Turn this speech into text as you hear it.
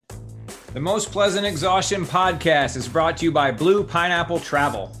The Most Pleasant Exhaustion podcast is brought to you by Blue Pineapple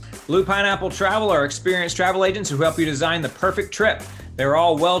Travel. Blue Pineapple Travel are experienced travel agents who help you design the perfect trip. They're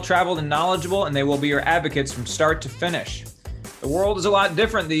all well-traveled and knowledgeable, and they will be your advocates from start to finish. The world is a lot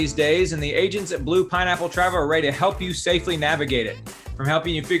different these days, and the agents at Blue Pineapple Travel are ready to help you safely navigate it. From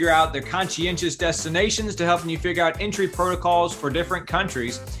helping you figure out their conscientious destinations to helping you figure out entry protocols for different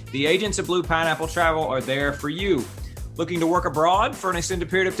countries, the agents at Blue Pineapple Travel are there for you. Looking to work abroad for an extended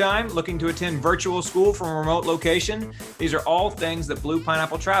period of time? Looking to attend virtual school from a remote location? These are all things that Blue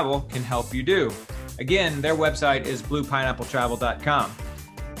Pineapple Travel can help you do. Again, their website is bluepineappletravel.com.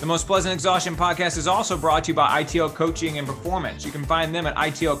 The Most Pleasant Exhaustion podcast is also brought to you by ITL Coaching and Performance. You can find them at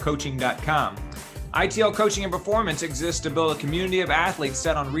itlcoaching.com. ITL Coaching and Performance exists to build a community of athletes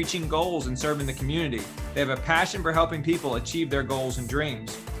set on reaching goals and serving the community. They have a passion for helping people achieve their goals and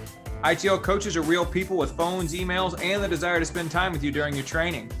dreams. ITL coaches are real people with phones, emails, and the desire to spend time with you during your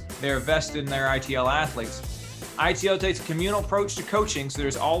training. They are vested in their ITL athletes. ITL takes a communal approach to coaching, so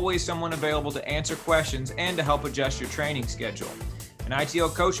there's always someone available to answer questions and to help adjust your training schedule. An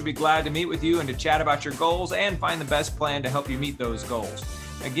ITL coach would be glad to meet with you and to chat about your goals and find the best plan to help you meet those goals.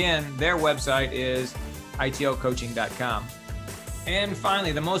 Again, their website is itlcoaching.com. And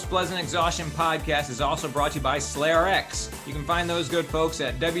finally, the Most Pleasant Exhaustion podcast is also brought to you by SlayRx. You can find those good folks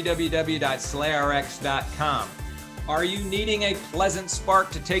at www.slayrx.com. Are you needing a pleasant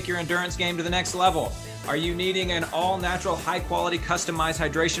spark to take your endurance game to the next level? Are you needing an all-natural, high-quality, customized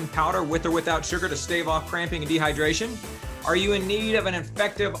hydration powder with or without sugar to stave off cramping and dehydration? Are you in need of an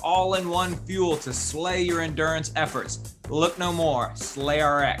effective all-in-one fuel to slay your endurance efforts? Look no more,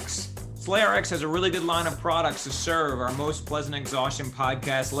 SlayRx. SlayRx has a really good line of products to serve our Most Pleasant Exhaustion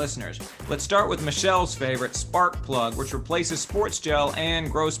podcast listeners. Let's start with Michelle's favorite, Spark Plug, which replaces sports gel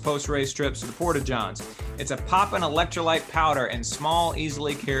and gross post-race trips to the Porta-Johns. It's a pop-in electrolyte powder in small,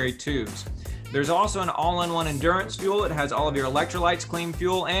 easily carried tubes. There's also an all-in-one endurance fuel. It has all of your electrolytes, clean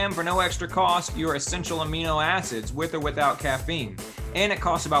fuel, and for no extra cost, your essential amino acids with or without caffeine. And it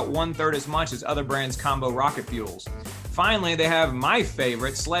costs about 1/3 as much as other brands' combo rocket fuels. Finally, they have my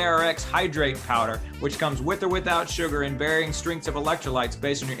favorite, SlayRx Hydrate Powder, which comes with or without sugar in varying strengths of electrolytes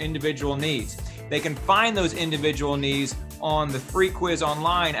based on your individual needs. They can find those individual needs on the free quiz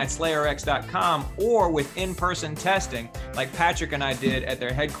online at slayrx.com or with in-person testing like Patrick and I did at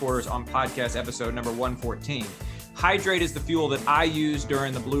their headquarters on podcast episode number 114. Hydrate is the fuel that I used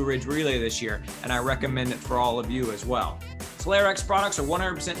during the Blue Ridge Relay this year, and I recommend it for all of you as well. SlayRx products are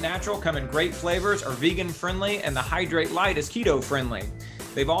 100% natural, come in great flavors, are vegan friendly, and the Hydrate Light is keto friendly.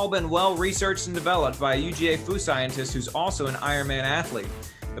 They've all been well researched and developed by a UGA food scientist who's also an Ironman athlete.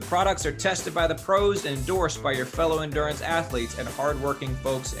 The products are tested by the pros and endorsed by your fellow endurance athletes and hardworking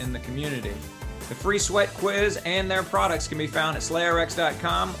folks in the community. The free sweat quiz and their products can be found at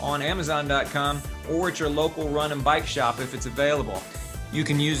slayrx.com, on amazon.com, or at your local run and bike shop if it's available. You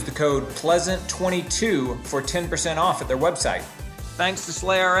can use the code PLEASANT22 for 10% off at their website. Thanks to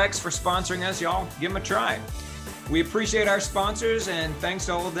SlayRx for sponsoring us, y'all. Give them a try. We appreciate our sponsors, and thanks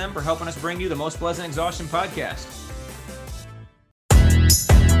to all of them for helping us bring you the Most Pleasant Exhaustion podcast.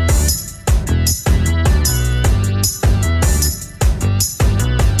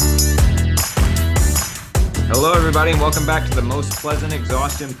 Hello, everybody, and welcome back to the Most Pleasant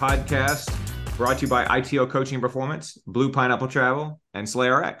Exhaustion podcast, brought to you by ITL Coaching and Performance, Blue Pineapple Travel, and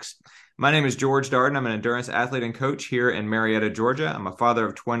SlayRx. My name is George Darden. I'm an endurance athlete and coach here in Marietta, Georgia. I'm a father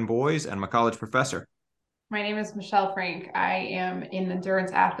of twin boys, and I'm a college professor. My name is Michelle Frank. I am an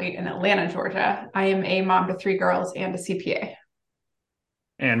endurance athlete in Atlanta, Georgia. I am a mom to 3 girls and a CPA.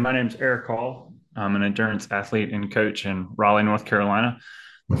 And my name is Eric Hall. I'm an endurance athlete and coach in Raleigh, North Carolina,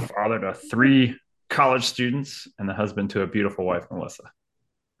 the father to 3 college students and the husband to a beautiful wife, Melissa.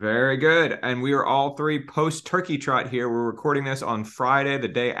 Very good. And we are all 3 post-turkey trot here. We're recording this on Friday, the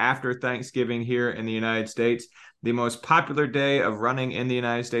day after Thanksgiving here in the United States. The most popular day of running in the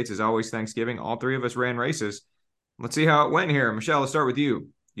United States is always Thanksgiving. All 3 of us ran races. Let's see how it went here. Michelle, let's start with you.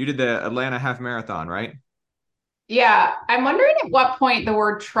 You did the Atlanta Half Marathon, right? Yeah. I'm wondering at what point the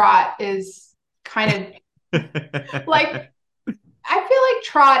word trot is kind of like, I feel like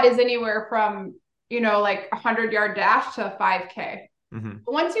trot is anywhere from, like a 100-yard dash to a 5K. Mm-hmm.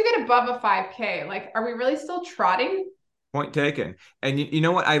 But once you get above a 5K, like, are we really still trotting? Point taken. And you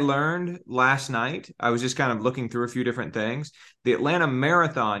know what I learned last night? I was just kind of looking through a few different things. The Atlanta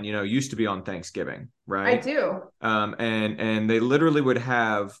Marathon, used to be on Thanksgiving, right? I do. And they literally would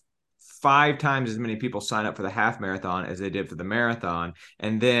have 5 times as many people sign up for the half marathon as they did for the marathon.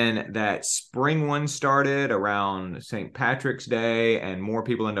 And then that spring one started around St. Patrick's Day, and more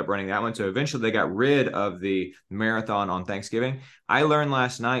people end up running that one. So eventually they got rid of the marathon on Thanksgiving. I learned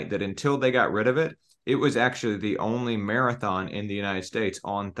last night that until they got rid of it, it was actually the only marathon in the United States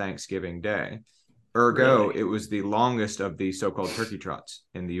on Thanksgiving Day. Ergo, It was the longest of the so-called turkey trots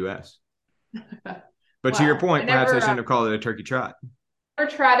in the U.S. But to your point, perhaps I shouldn't have called it a turkey trot. I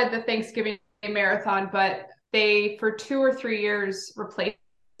never trotted the Thanksgiving marathon, but they, for 2 or 3 years, replaced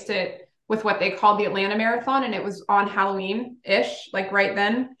it with what they called the Atlanta Marathon, and it was on Halloween-ish, like right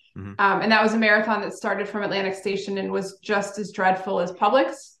then. Mm-hmm. And that was a marathon that started from Atlantic Station and was just as dreadful as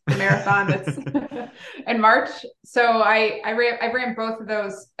Publix, the marathon that's in March. So I ran both of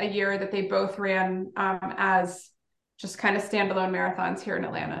those a year that they both ran as just kind of standalone marathons here in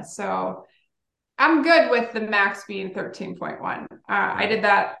Atlanta. So I'm good with the max being 13.1. I did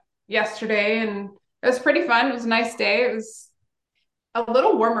that yesterday and it was pretty fun. It was a nice day. It was a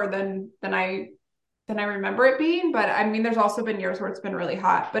little warmer than I remember it being, but I mean, there's also been years where it's been really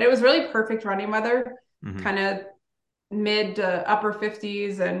hot, but it was really perfect running weather, kind of mid to upper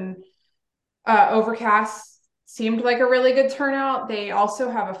 50s, and overcast. Seemed like a really good turnout. They also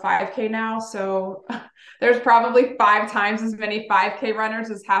have a 5K now, so there's probably 5 times as many 5K runners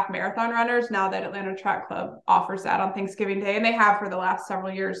as half marathon runners now that Atlanta Track Club offers that on Thanksgiving Day, and they have for the last several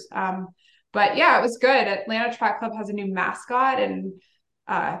years. But yeah, it was good. Atlanta Track Club has a new mascot, and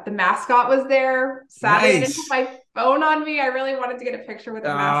the mascot was there Saturday. Nice. I didn't have my phone on me. I really wanted to get a picture with the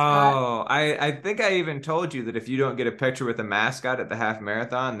mascot. Oh, I think I even told you that if you don't get a picture with the mascot at the half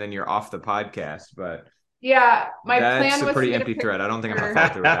marathon, then you're off the podcast. But yeah, that's a pretty empty thread. I don't think I'm gonna follow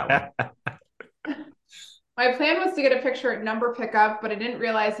through with that one. My plan was to get a picture at number pickup, but I didn't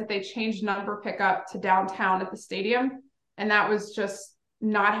realize that they changed number pickup to downtown at the stadium, and that was just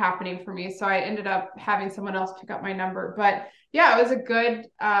not happening for me. So I ended up having someone else pick up my number. But yeah, it was a good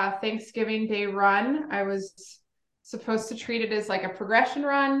Thanksgiving Day run. I was supposed to treat it as like a progression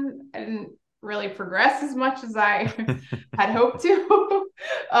run. I didn't really progress as much as I had hoped to.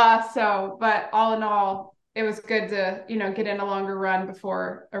 But all in all, it was good to, get in a longer run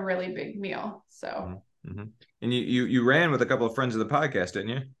before a really big meal. So. Mm-hmm. And you ran with a couple of friends of the podcast, didn't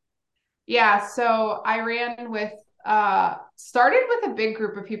you? Yeah. So I ran with, started with a big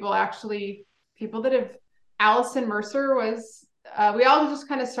group of people, actually, people that have, Allison Mercer was, we all just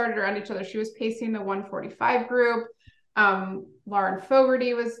kind of started around each other. She was pacing the 145 group. Lauren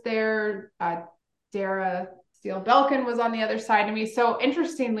Fogarty was there. Dara Steele Belkin was on the other side of me. So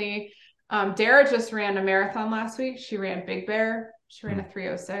interestingly, Dara just ran a marathon last week. She ran Big Bear. She ran a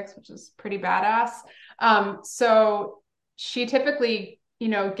 3:06, which is pretty badass. So she typically,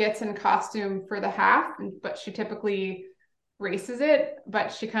 gets in costume for the half, but she typically races it,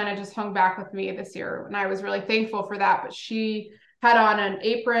 but she kind of just hung back with me this year, and I was really thankful for that. But she had on an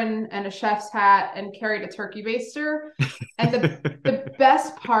apron and a chef's hat and carried a turkey baster. And the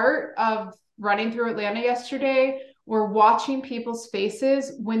best part of running through Atlanta yesterday were watching people's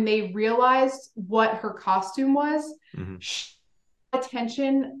faces when they realized what her costume was. Mm-hmm.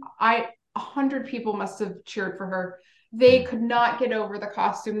 Attention, 100 people must have cheered for her. They could not get over the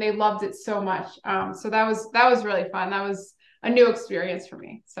costume. They loved it so much. So that was really fun. That was a new experience for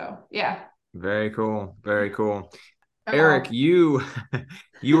me. So yeah. Very cool. Very cool. Eric, you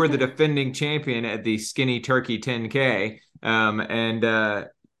were the defending champion at the Skinny Turkey 10K. And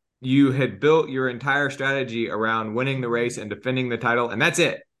you had built your entire strategy around winning the race and defending the title, and that's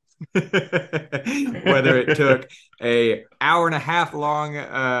it. Whether it took a hour and a half long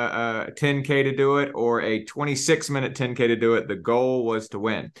 10K to do it or a 26-minute 10K to do it, the goal was to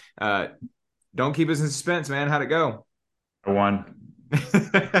win. Don't keep us in suspense, man. How'd it go? I won.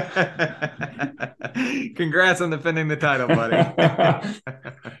 Congrats on defending the title, buddy.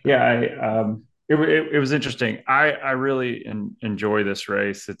 Yeah, it was interesting. I really enjoy this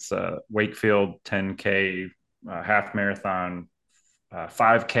race. It's a Wakefield 10K, half marathon,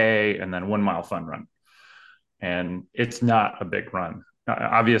 5K, and then 1 mile fun run. And it's not a big run.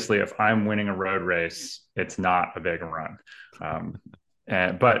 Obviously, if I'm winning a road race, it's not a big run.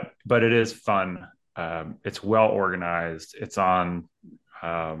 But it is fun. It's well organized. It's on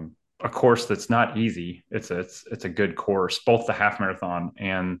a course that's not easy. It's a good course, both the half marathon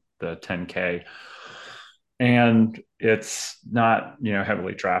and the 10K. And it's not,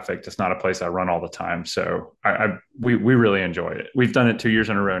 heavily trafficked. It's not a place I run all the time. So we really enjoyed it. We've done it 2 years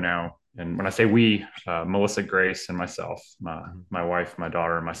in a row now. And when I say we, Melissa Grace and myself, my wife, my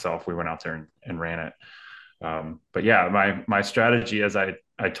daughter, and myself, we went out there and ran it. But yeah, my strategy, as I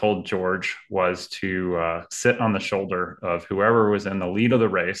told George, was to sit on the shoulder of whoever was in the lead of the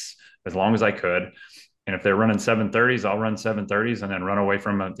race as long as I could. And if they're running 730s, I'll run 730s and then run away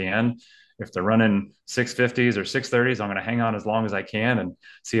from them at the end. If they're running 650s or 630s, I'm going to hang on as long as I can and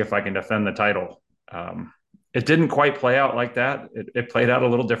see if I can defend the title. It didn't quite play out like that. It played out a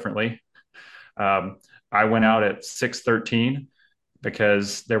little differently. I went out at 613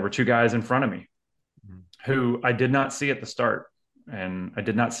 because there were two guys in front of me who I did not see at the start, and I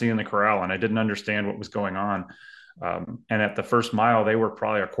did not see in the corral, and I didn't understand what was going on. And at the first mile, they were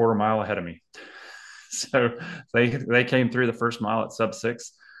probably a quarter mile ahead of me. So they came through the first mile at sub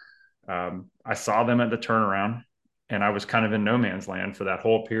 6. I saw them at the turnaround, and I was kind of in no man's land for that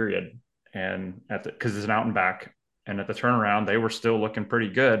whole period. And because it's an out and back, and at the turnaround, they were still looking pretty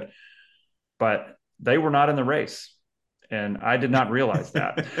good, but they were not in the race. And I did not realize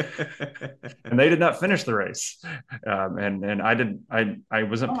that. And they did not finish the race. And I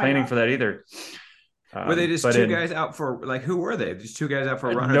wasn't planning for that either. Were they just two guys out for, like, who were they? Just two guys out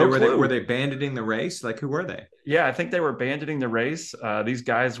for a run? No clue. Were they banditing the race? Like, who were they? Yeah, I think they were banditing the race. These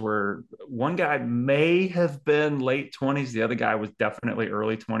guys were, one guy may have been late 20s. The other guy was definitely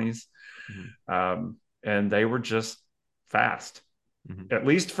early 20s. Mm-hmm. And they were just fast, at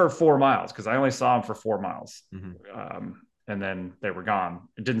least for 4 miles, because I only saw them for 4 miles. Mm-hmm. And then they were gone.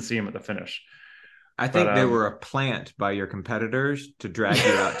 I didn't see them at the finish. I think they were a plant by your competitors to drag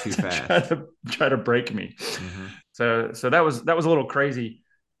you out too fast. try to break me. Mm-hmm. So that was a little crazy.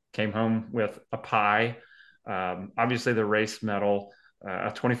 Came home with a pie, obviously the race medal,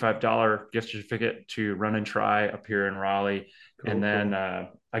 a $25 gift certificate to Run and Try up here in Raleigh. Cool, and then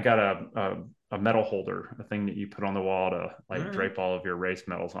I got a medal holder, a thing that you put on the wall to drape all of your race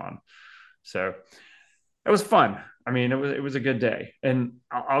medals on. So it was fun. I mean, it was a good day. And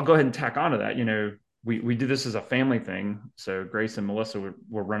I'll go ahead and tack onto that. You know, we do this as a family thing. So Grace and Melissa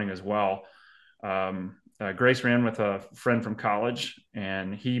were running as well. Grace ran with a friend from college,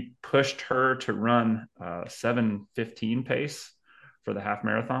 and he pushed her to run 7:15 pace for the half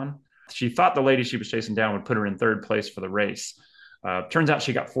marathon. She thought the lady she was chasing down would put her in third place for the race. Turns out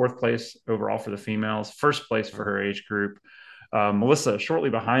she got fourth place overall for the females, first place for her age group. Melissa shortly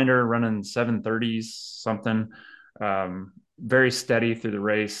behind her, running 7:30s something. Very steady through the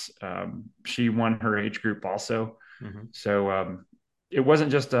race. She won her age group also. Mm-hmm. So it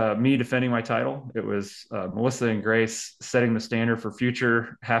wasn't just me defending my title. It was Melissa and Grace setting the standard for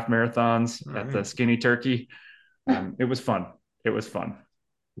future half marathons at the Skinny Turkey. It was fun.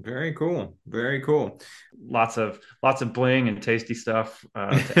 Very cool. Very cool. Lots of bling and tasty stuff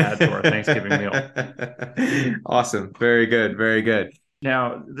to add to our Thanksgiving meal. Awesome. Very good. Very good.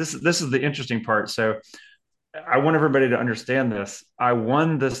 Now, this is the interesting part. So I want everybody to understand this. I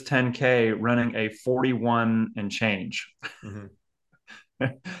won this 10K running a 41 and change. Mm-hmm.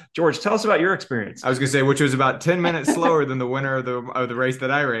 George, tell us about your experience. I was going to say, which was about 10 minutes slower than the winner of the race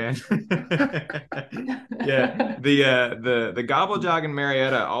that I ran. Yeah, the Gobble Jog in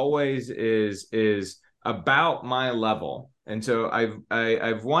Marietta always is about my level, and so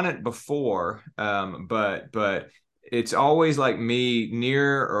I've won it before, but it's always like me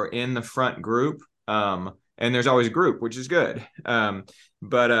near or in the front group, and there's always a group, which is good.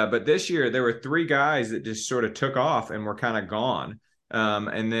 But this year there were 3 guys that just sort of took off and were kind of gone.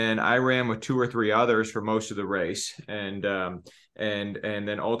 And then I ran with 2 or 3 others for most of the race, and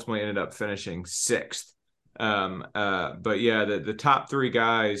then ultimately ended up finishing 6th. But yeah, the top 3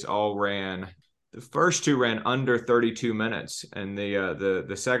 guys all ran. The first 2 ran under 32 minutes, and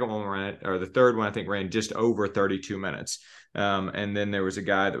the second one ran, or the third one I think, ran just over 32 minutes. And then there was a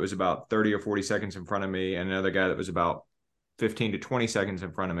guy that was about 30 or 40 seconds in front of me, and another guy that was about 15 to 20 seconds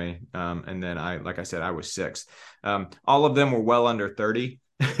in front of me. And then like I said, I was 6th. All of them were well under 30.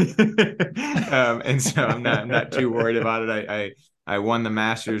 And so I'm not too worried about it. I won the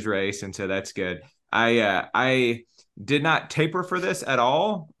Masters race, and so that's good. I did not taper for this at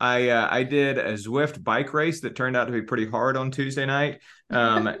all. I did a Zwift bike race that turned out to be pretty hard on Tuesday night.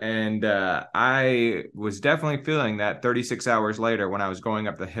 And I was definitely feeling that 36 hours later when I was going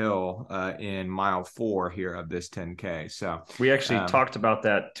up the hill in mile 4 here of this 10K. So we actually talked about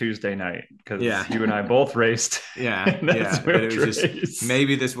that Tuesday night, because you and I both raced. Yeah. But it was just,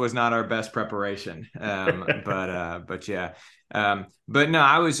 maybe this was not our best preparation. But yeah. But no,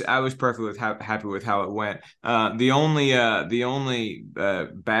 I was perfectly happy with how it went. The only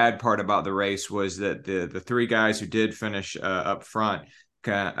bad part about the race was that the 3 guys who did finish up front,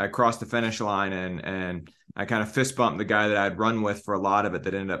 I crossed the finish line, and I kind of fist bumped the guy that I'd run with for a lot of it,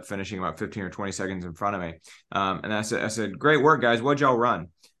 that ended up finishing about 15 or 20 seconds in front of me. And I said, great work, guys. What'd y'all run?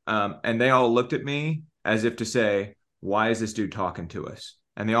 And they all looked at me as if to say, why is this dude talking to us?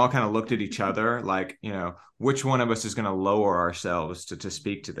 And they all kind of looked at each other like, which one of us is going to lower ourselves to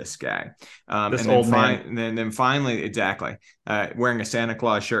speak to this guy? This old man. And then finally, exactly, wearing a Santa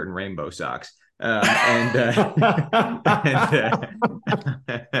Claus shirt and rainbow socks. And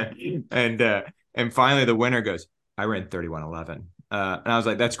finally the winner goes, I ran 31:11. And I was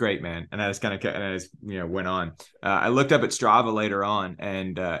like, that's great, man. And I just kind of went on. I looked up at Strava later on,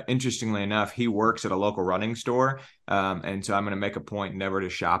 and interestingly enough, he works at a local running store. And so I'm going to make a point never to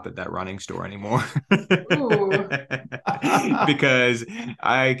shop at that running store anymore. Because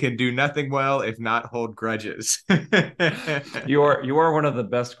I can do nothing well if not hold grudges. You are one of the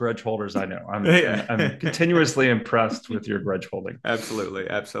best grudge holders I know. I'm continuously impressed with your grudge holding. Absolutely.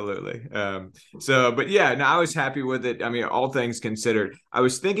 But yeah, no, I was happy with it. I mean, all things considered, I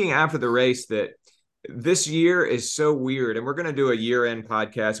was thinking after the race that this year is so weird, and we're going to do a year-end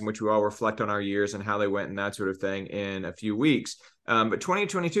podcast in which we all reflect on our years and how they went and that sort of thing in a few weeks. But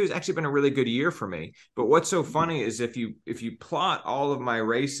 2022 has actually been a really good year for me. But what's so funny is if you plot all of my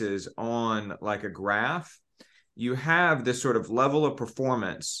races on like a graph, you have this sort of level of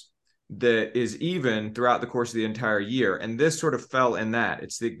performance that is even throughout the course of the entire year. And this sort of fell in that.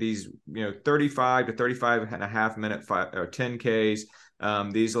 It's these 35 to 35 and a half minute 10Ks.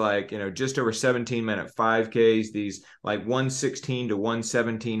 These just over 17-minute 5Ks, these like 116 to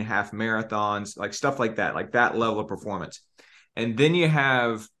 117 half marathons, like stuff like that level of performance. And then you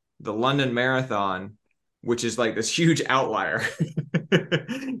have the London Marathon, which is like this huge outlier,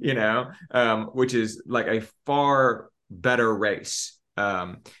 which is like a far better race.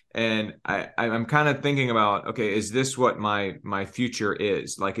 And I'm kind of thinking about, okay, is this what my future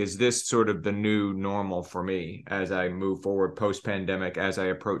is? Like, is this sort of the new normal for me as I move forward post-pandemic, as I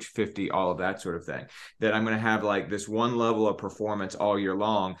approach 50, all of that sort of thing, that I'm going to have like this one level of performance all year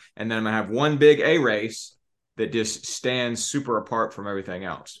long. And then I'm going to have one big A race that just stands super apart from everything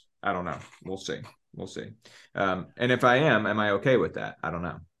else. I don't know. We'll see. And if I am I okay with that? I don't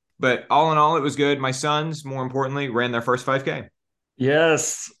know. But all in all, it was good. My sons, more importantly, ran their first 5K.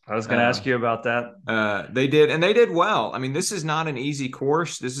 Yes, I was going to ask you about that. They did well. I mean, this is not an easy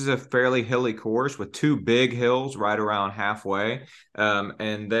course. This is a fairly hilly course with two big hills right around halfway.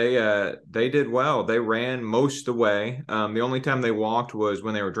 And they did well. They ran most of the way. The only time they walked was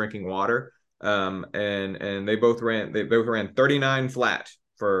when they were drinking water. And they both ran 39 flat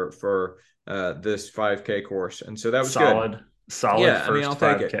for this 5K course. And so that was solid. Good. Solid. Yeah, first I'll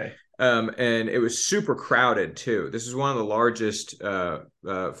 5K. take it. And it was super crowded too. This is one of the largest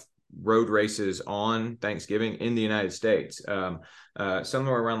road races on Thanksgiving in the United States.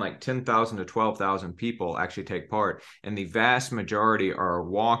 Somewhere around like 10,000 to 12,000 people actually take part, and the vast majority are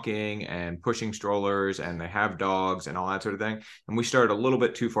walking and pushing strollers, and they have dogs and all that sort of thing. And we started a little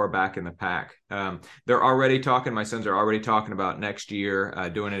bit too far back in the pack. My sons are already talking about next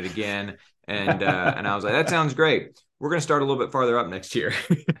year doing it again. And I was like, that sounds great. We're going to start a little bit farther up next year.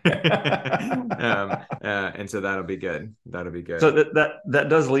 And so that'll be good. So that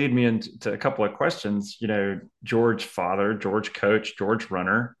does lead me into a couple of questions. George father, George coach, George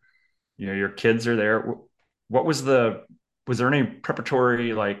runner, your kids are there. Was there any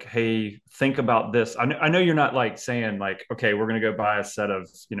preparatory, like, hey, think about this? I know you're not like saying like, okay, we're going to go buy a set of,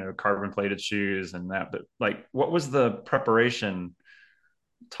 carbon plated shoes and that, but like, what was the preparation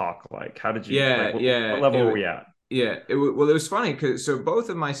talk like? How did you, what level were we at? Yeah, it was funny because both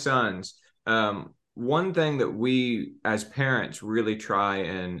of my sons, one thing that we as parents really try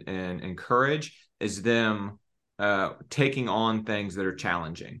and encourage is them taking on things that are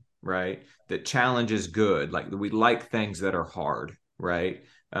challenging, right? That challenge is good. Like we like things that are hard, right?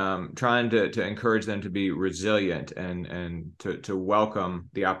 Trying to encourage them to be resilient and to welcome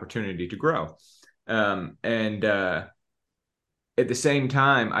the opportunity to grow. At the same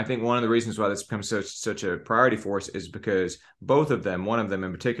time, I think one of the reasons why this becomes such a priority for us is because both of them, one of them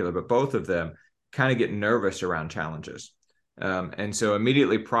in particular, but both of them kind of get nervous around challenges. And so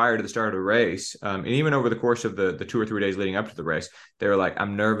immediately prior to the start of the race, and even over the course of the 2 or 3 days leading up to the race, they were like,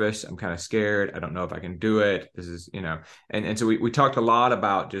 I'm nervous. I'm kind of scared. I don't know if I can do it. This is, and so we talked a lot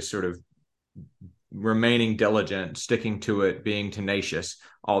about just sort of remaining diligent, sticking to it, being tenacious,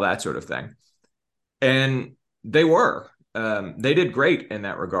 all that sort of thing. And they were. They did great in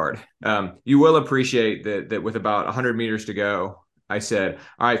that regard. You will appreciate that with about 100 meters to go, I said,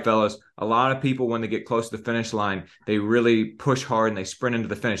 all right, fellas, a lot of people, when they get close to the finish line, they really push hard and they sprint into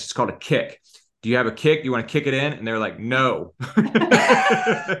the finish. It's called a kick. Do you have a kick? Do you want to kick it in? And they're like, no.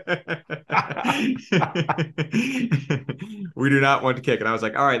 We do not want to kick. And I was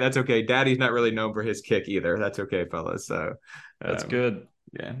like, all right, that's okay. Daddy's not really known for his kick either. That's okay, fellas. So that's good.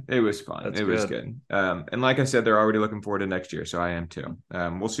 Yeah, it was fun. That's it was good. And like I said, they're already looking forward to next year. So I am too.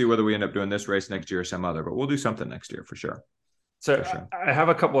 We'll see whether we end up doing this race next year or some other, but we'll do something next year for sure. So For sure. I have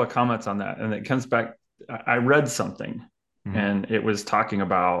a couple of comments on that, and it comes back. I read something, and it was talking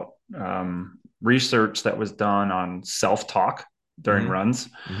about research that was done on self-talk during runs.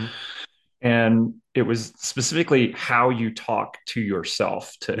 And it was specifically how you talk to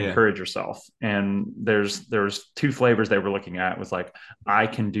yourself to encourage yourself. And there's two flavors they were looking at. It was like, I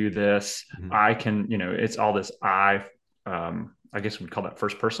can do this. I can, it's all this I guess we'd call that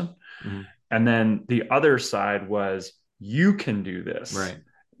first person. And then the other side was, you can do this. Right.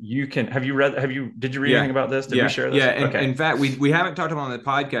 You can, did you read anything about this? Did we share this? Yeah. And in fact, we haven't talked about it on the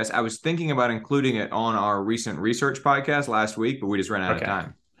podcast. I was thinking about including it on our recent research podcast last week, but we just ran out of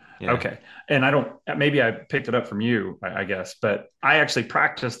time. Yeah. Okay. And maybe I picked it up from you, I guess, but I actually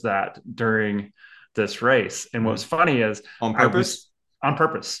practiced that during this race. And what's funny is on purpose,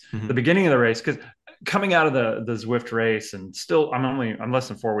 the beginning of the race, because coming out of the Zwift race and still I'm less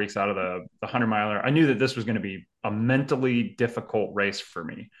than 4 weeks out of the 100-miler. I knew that this was going to be a mentally difficult race for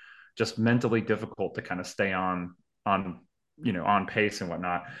me, just mentally difficult to kind of stay on pace and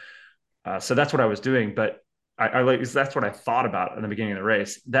whatnot. So that's what I was doing. But that's what I thought about in the beginning of the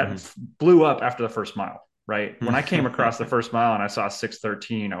race. That blew up after the first mile, right? When I came across the first mile and I saw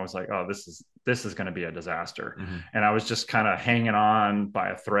 6:13, I was like, oh, this is going to be a disaster. And I was just kind of hanging on by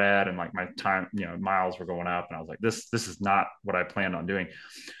a thread, and like my time, miles were going up, and I was like, this is not what I planned on doing.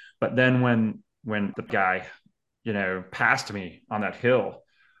 But then when the guy, passed me on that hill,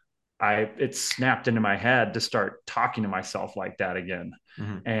 it snapped into my head to start talking to myself like that again.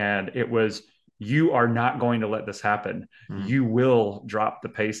 And it was, you are not going to let this happen. You will drop the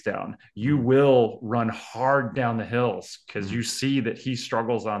pace down. You will run hard down the hills, because you see that he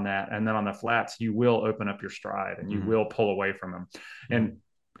struggles on that. And then on the flats, you will open up your stride and you will pull away from him. And,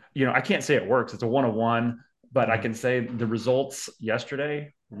 I can't say it works. It's a 101, but I can say the results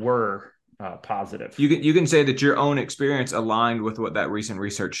yesterday were positive. You can say that your own experience aligned with what that recent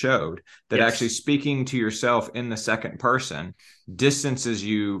research showed, that actually speaking to yourself in the second person distances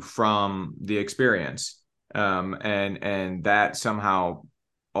you from the experience, and that somehow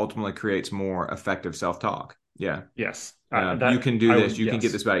ultimately creates more effective self-talk. You can do this. You can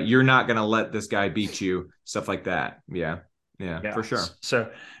get this back. You're not going to let this guy beat you. Stuff like that. Yeah, for sure.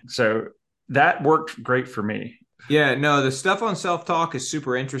 So that worked great for me. Yeah, no, the stuff on self-talk is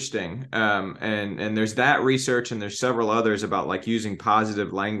super interesting. And there's that research, and there's several others about like using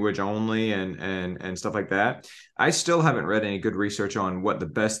positive language only and stuff like that. I still haven't read any good research on what the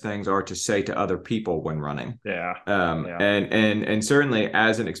best things are to say to other people when running. And certainly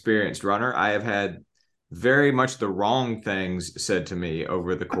as an experienced runner, I have had very much the wrong things said to me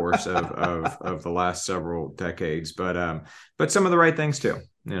over the course of the last several decades, but some of the right things too,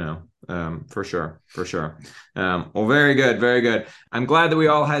 for sure. Well, very good. I'm glad that we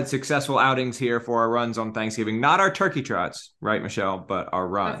all had successful outings here for our runs on Thanksgiving, not our turkey trots, right, Michelle, but our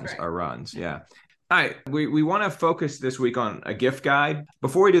runs. Yeah. All right, we want to focus this week on a gift guide.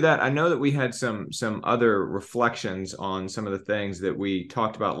 Before we do that, I know that we had some other reflections on some of the things that we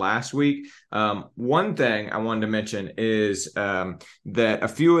talked about last week. One thing I wanted to mention is that a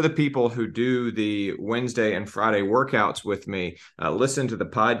few of the people who do the Wednesday and Friday workouts with me listened to the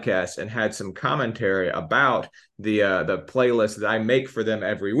podcast and had some commentary about the playlist that I make for them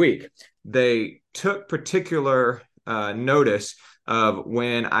every week. They took particular notice of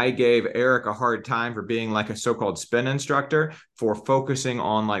when I gave Eric a hard time for being like a so-called spin instructor, for focusing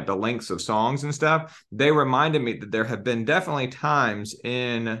on like the lengths of songs and stuff. They reminded me that there have been definitely times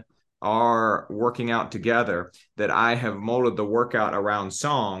in our working out together that I have molded the workout around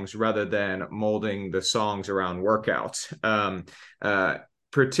songs rather than molding the songs around workouts.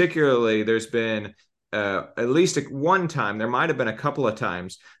 Particularly, there's been at least one time, there might have been a couple of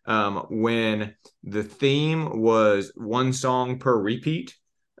times when the theme was one song per repeat.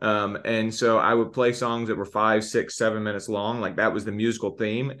 And so I would play songs that were 5, 6, 7 minutes long. Like that was the musical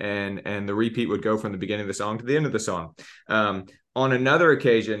theme. And the repeat would go from the beginning of the song to the end of the song. On another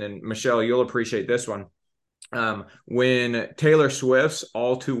occasion, and Michelle, you'll appreciate this one. When Taylor Swift's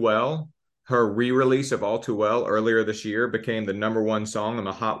All Too Well, her re-release of All Too Well earlier this year, became the #1 song on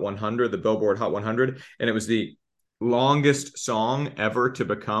the Hot 100, the Billboard Hot 100. And it was the longest song ever to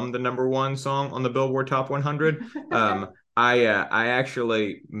become the #1 song on the Billboard Top 100. I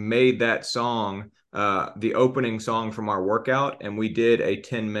actually made that song the opening song from our workout, and we did a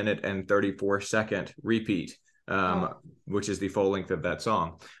 10-minute and 34-second repeat which is the full length of that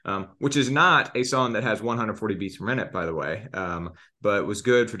song, which is not a song that has 140 beats per minute, by the way, but was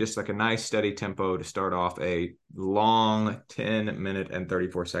good for just like a nice steady tempo to start off a long 10-minute and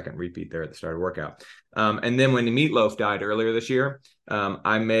 34-second repeat there at the start of workout. And then when the Meatloaf died earlier this year,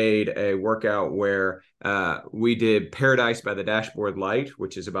 I made a workout where we did Paradise by the Dashboard Light,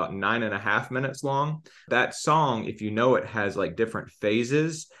 which is about 9.5 minutes long. That song, if you know it, has like different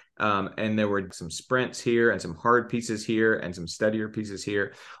phases. And there were some sprints here and some hard pieces here and some steadier pieces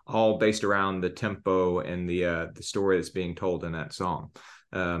here, all based around the tempo and the story that's being told in that song.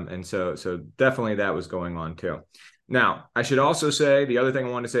 And so definitely that was going on too. Now, I should also say the other thing I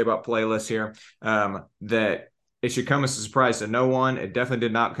want to say about playlists here, that it should come as a surprise to no one. It definitely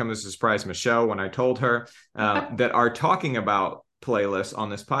did not come as a surprise to Michelle when I told her that our talking about playlists on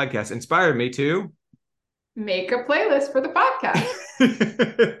this podcast inspired me to make a playlist for the podcast.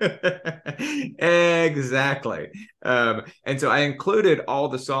 Exactly. And so I included all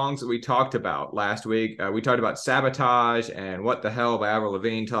the songs that we talked about last week. We talked about Sabotage and What the Hell by Avril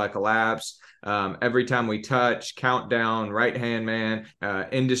Lavigne, Till I Collapse. Every Time We Touch, Countdown, Right Hand Man,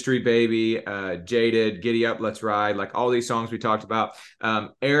 Industry Baby, Jaded, Giddy Up, Let's Ride, like all these songs we talked about.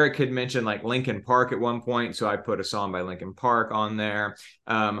 Eric had mentioned like Linkin Park at one point, so I put a song by Linkin Park on there.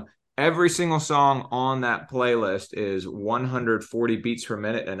 Every single song on that playlist is 140 beats per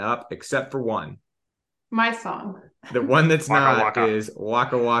minute and up, except for one. My song. The one that's Waka not Waka. is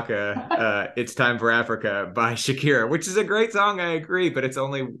Waka Waka, It's Time for Africa by Shakira, which is a great song, I agree, but it's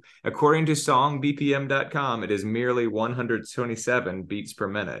only, according to songbpm.com, it is merely 127 beats per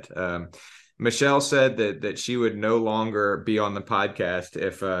minute. Michelle said that she would no longer be on the podcast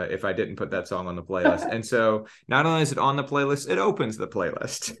if I didn't put that song on the playlist. And so not only is it on the playlist, it opens the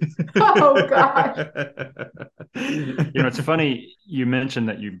playlist. Oh, gosh. It's funny you mentioned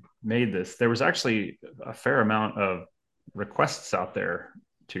that you made this. There was actually a fair amount of requests out there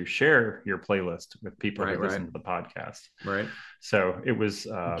to share your playlist with people who listen to the podcast. Right. So it was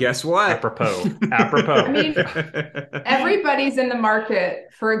guess what? Apropos. I mean, everybody's in the market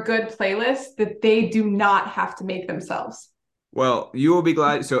for a good playlist that they do not have to make themselves. Well, you will be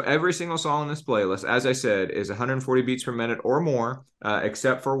glad. So every single song on this playlist, as I said, is 140 beats per minute or more,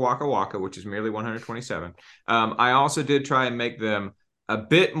 except for Waka Waka, which is merely 127. I also did try and make them a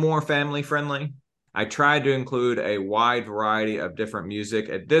bit more family friendly. I tried to include a wide variety of different music.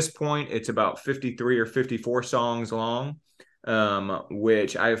 At this point, it's about 53 or 54 songs long,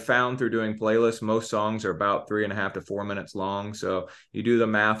 which I have found through doing playlists. Most songs are about 3.5 to 4 minutes long. So you do the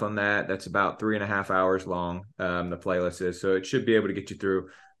math on that. That's about 3.5 hours long, the playlist is. So it should be able to get you through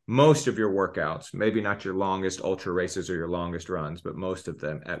most of your workouts, maybe not your longest ultra races or your longest runs, but most of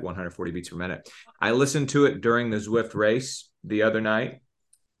them at 140 beats per minute. I listened to it during the Zwift race the other night.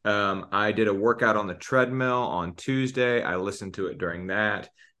 I did a workout on the treadmill on Tuesday. I listened to it during that.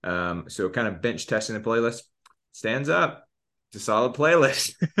 So kind of bench testing the playlist. Stands up. It's a solid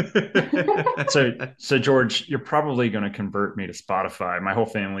playlist. So George, you're probably going to convert me to Spotify. My whole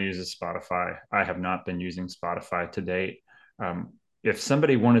family uses Spotify. I have not been using Spotify to date. If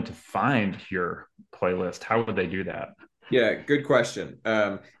somebody wanted to find your playlist, how would they do that? Yeah, good question.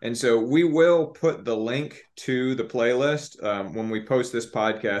 And so we will put the link to the playlist when we post this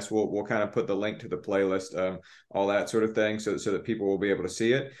podcast. We'll kind of put the link to the playlist, all that sort of thing, so that people will be able to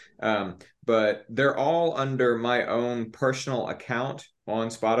see it. But they're all under my own personal account on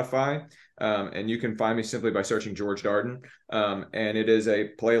Spotify. And you can find me simply by searching George Darden. And it is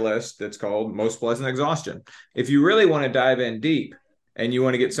a playlist that's called Most Pleasant Exhaustion. If you really want to dive in deep, and you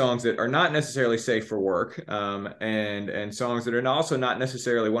want to get songs that are not necessarily safe for work, and songs that are also not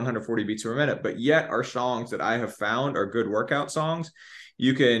necessarily 140 beats per minute, but yet are songs that I have found are good workout songs,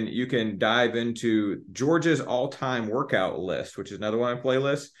 you can dive into George's all-time workout list, which is another one of my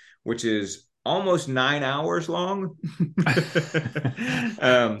playlists, which is almost 9 hours long,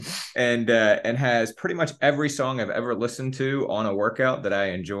 and has pretty much every song I've ever listened to on a workout that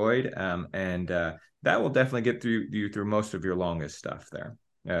I enjoyed, that will definitely get you through most of your longest stuff there.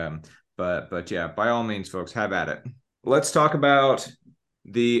 But yeah, by all means, folks, have at it. Let's talk about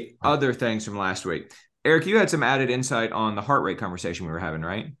the other things from last week. Eric, you had some added insight on the heart rate conversation we were having,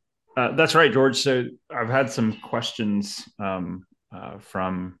 right? That's right, George. So I've had some questions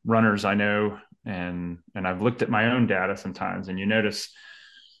from runners I know, and I've looked at my own data sometimes, and you notice,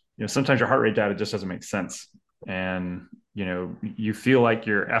 sometimes your heart rate data just doesn't make sense. And you feel like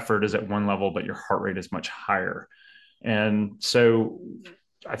your effort is at one level, but your heart rate is much higher. And so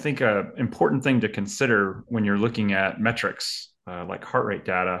I think an important thing to consider when you're looking at metrics like heart rate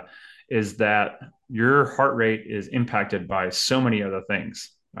data is that your heart rate is impacted by so many other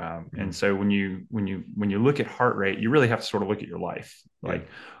things. And so when you look at heart rate, you really have to sort of look at your life, like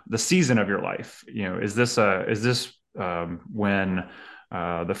the season of your life. Is this when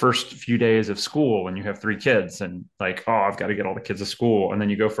the first few days of school when you have 3 kids and like, oh, I've got to get all the kids to school, and then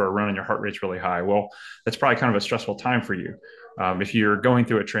you go for a run and your heart rate's really high. Well, that's probably kind of a stressful time for you. If you're going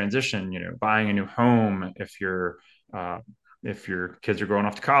through a transition, buying a new home, if your kids are going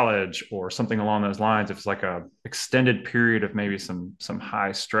off to college or something along those lines, if it's like a extended period of maybe some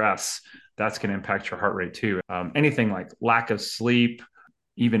high stress, that's going to impact your heart rate too. Anything like lack of sleep,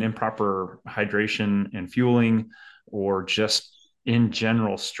 even improper hydration and fueling, or just in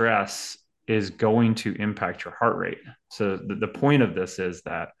general stress is going to impact your heart rate. So the point of this is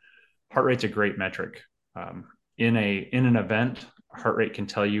that heart rate's a great metric. In an event, heart rate can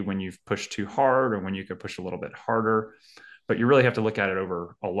tell you when you've pushed too hard or when you could push a little bit harder, but you really have to look at it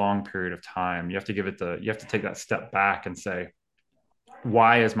over a long period of time. You have to take that step back and say,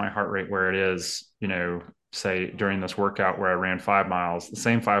 why is my heart rate where it is? Say during this workout where I ran 5 miles, the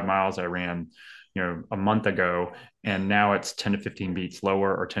same 5 miles I ran a month ago, and now it's 10 to 15 beats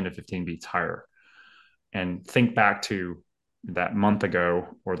lower or 10 to 15 beats higher. And think back to that month ago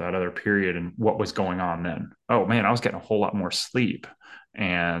or that other period and what was going on then. Oh man, I was getting a whole lot more sleep,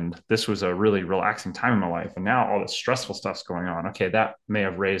 and this was a really relaxing time in my life. And now all this stressful stuff's going on. Okay, that may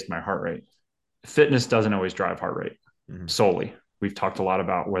have raised my heart rate. Fitness doesn't always drive heart rate solely. We've talked a lot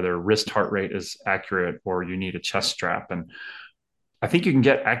about whether wrist heart rate is accurate or you need a chest strap. And I think you can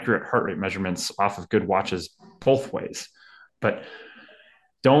get accurate heart rate measurements off of good watches both ways, but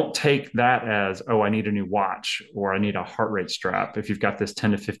don't take that as, oh, I need a new watch or I need a heart rate strap. If you've got this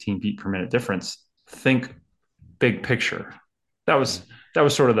 10 to 15 beat per minute difference, think big picture. That was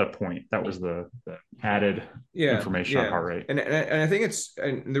sort of the point. That was the added information on heart rate. And I think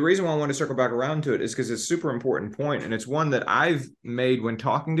and the reason why I want to circle back around to it is because it's a super important point, and it's one that I've made when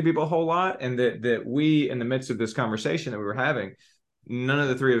talking to people a whole lot, and that we, in the midst of this conversation that we were having, none of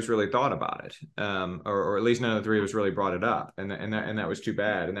the three of us really thought about it, or at least none of the three of us really brought it up, and that was too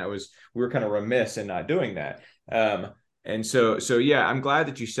bad, and we were kind of remiss in not doing that. And so yeah, I'm glad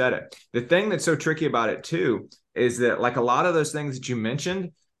that you said it. The thing that's so tricky about it too is that, like, a lot of those things that you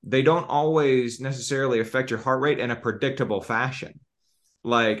mentioned, they don't always necessarily affect your heart rate in a predictable fashion.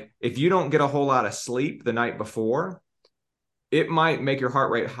 Like, if you don't get a whole lot of sleep the night before, it might make your heart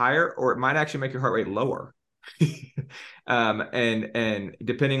rate higher, or it might actually make your heart rate lower. And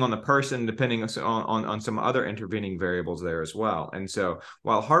depending on the person, depending on some other intervening variables there as well. And so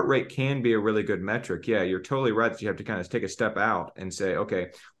while heart rate can be a really good metric, yeah, you're totally right that you have to kind of take a step out and say, okay,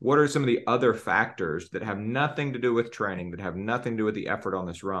 what are some of the other factors that have nothing to do with training, that have nothing to do with the effort on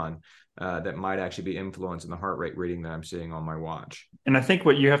this run, that might actually be influencing the heart rate reading that I'm seeing on my watch? And I think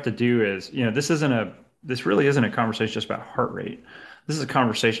what you have to do is, this really isn't a conversation just about heart rate. This is a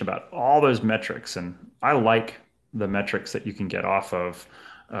conversation about all those metrics. And I like the metrics that you can get off of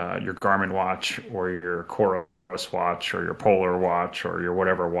your Garmin watch or your Coros watch or your Polar watch or your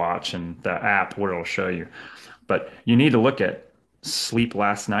whatever watch, and the app, what it'll show you. But you need to look at sleep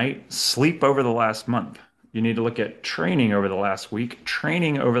last night, sleep over the last month. You need to look at training over the last week,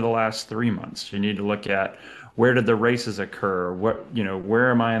 training over the last 3 months. You need to look at where did the races occur?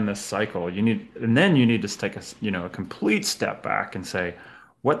 Where am I in this cycle? And then you need to take a complete step back and say,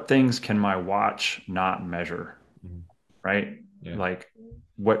 what things can my watch not measure? Right? Yeah. Like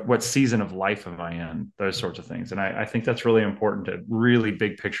what season of life am I in? Those sorts of things. And I think that's really important to really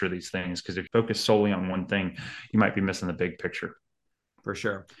big picture these things, because if you focus solely on one thing, you might be missing the big picture. For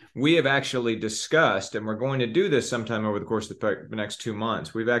sure. We have actually discussed, and we're going to do this sometime over the course of the next 2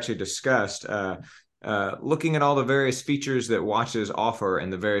 months. We've actually discussed looking at all the various features that watches offer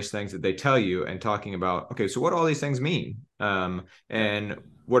and the various things that they tell you, and talking about, okay, so what do all these things mean? And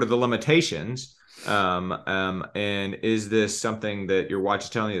what are the limitations? And is this something that your watch is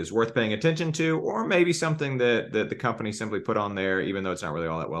telling you is worth paying attention to, or maybe something that the company simply put on there, even though it's not really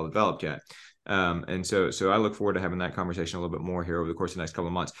all that well developed yet? And so I look forward to having that conversation a little bit more here over the course of the next couple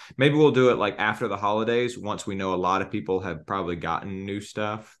of months. Maybe we'll do it like after the holidays, once we know a lot of people have probably gotten new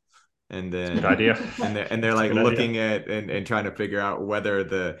stuff. And then good idea. and they're like looking at and trying to figure out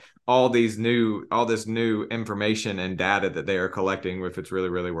whether all this new information and data that they are collecting, if it's really,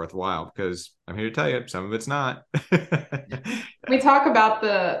 really worthwhile, because I'm here to tell you, some of it's not. We talk about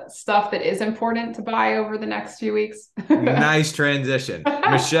the stuff that is important to buy over the next few weeks. Nice transition.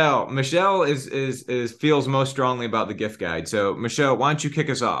 Michelle is feels most strongly about the gift guide. So Michelle, why don't you kick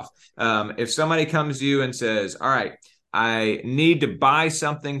us off? If somebody comes to you and says, all right, I need to buy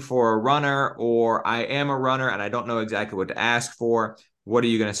something for a runner, or I am a runner and I don't know exactly what to ask for, what are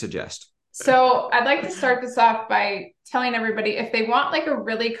you going to suggest? So I'd like to start this off by telling everybody if they want like a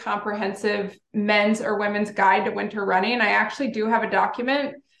really comprehensive men's or women's guide to winter running, I actually do have a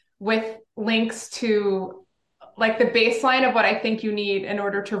document with links to like the baseline of what I think you need in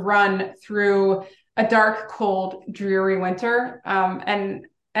order to run through a dark, cold, dreary winter.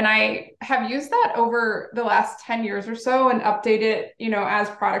 And I have used that over the last 10 years or so and update it, as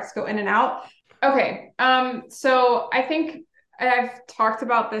products go in and out. Okay. So I think I've talked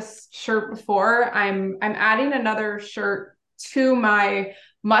about this shirt before. I'm adding another shirt to my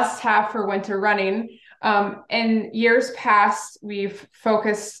must-have for winter running. In years past, we've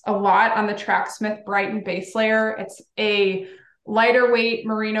focused a lot on the Tracksmith Brighton base layer. It's a lighter weight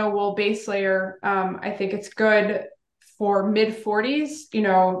merino wool base layer. I think it's good for mid 40s.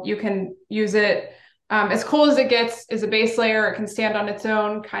 You can use it as cool as it gets as a base layer. It can stand on its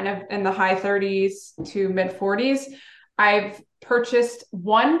own, kind of in the high 30s to mid 40s. I've purchased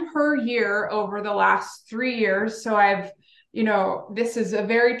one per year over the last 3 years. So this is a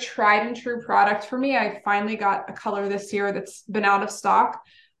very tried and true product for me. I finally got a color this year that's been out of stock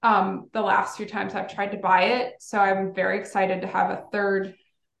the last few times I've tried to buy it. So I'm very excited to have a third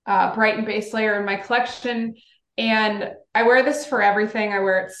Brighton base layer in my collection. And I wear this for everything. I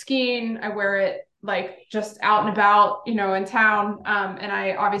wear it skiing. I wear it like just out and about, in town. And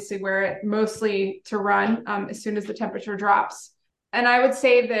I obviously wear it mostly to run as soon as the temperature drops. And I would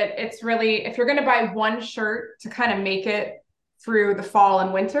say that it's really, if you're going to buy one shirt to kind of make it through the fall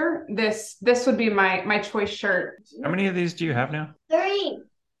and winter, this would be my choice shirt. How many of these do you have now? 3.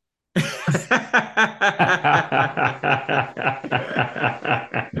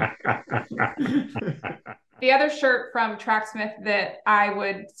 The other shirt from Tracksmith that I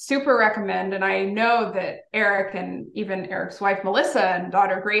would super recommend, and I know that Eric and even Eric's wife, Melissa, and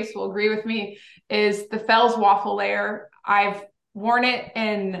daughter Grace will agree with me, is the Fells waffle layer. I've worn it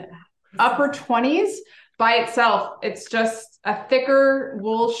in upper 20s by itself. It's just a thicker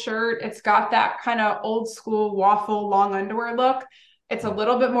wool shirt. It's got that kind of old school waffle long underwear look. It's a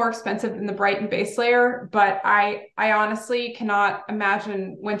little bit more expensive than the Brighton base layer, but I honestly cannot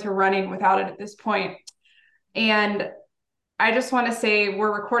imagine winter running without it at this point. And I just want to say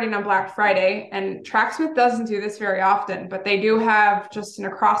we're recording on Black Friday, and Tracksmith doesn't do this very often, but they do have just an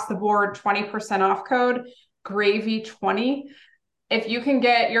across the board 20% off code, Gravy20. If you can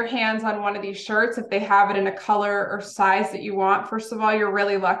get your hands on one of these shirts, if they have it in a color or size that you want, first of all, you're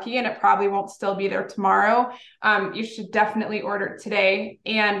really lucky, and it probably won't still be there tomorrow. You should definitely order it today.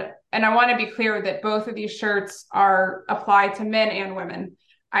 And I want to be clear that both of these shirts are applied to men and women.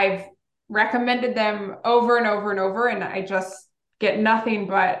 I've recommended them over and over and over, and I just get nothing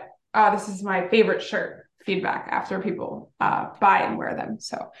but, oh, this is my favorite shirt feedback after people buy and wear them.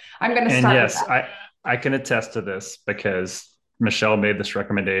 So I'm going to start. And yes, I can attest to this because Michelle made this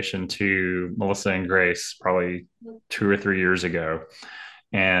recommendation to Melissa and Grace probably 2 or 3 years ago.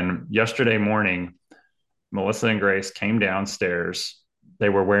 And yesterday morning, Melissa and Grace came downstairs. They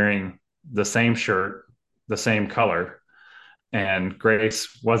were wearing the same shirt, the same color, and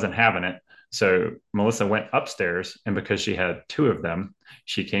Grace wasn't having it. So Melissa went upstairs, and because she had 2 of them,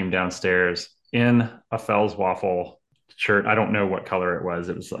 she came downstairs in a Fells waffle shirt. I don't know what color it was.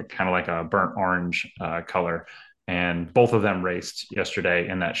 It was like kind of like a burnt orange color. And both of them raced yesterday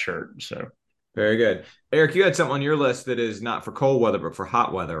in that shirt. So very good. Eric, you had something on your list that is not for cold weather, but for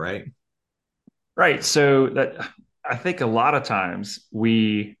hot weather, right? Right. So that I think a lot of times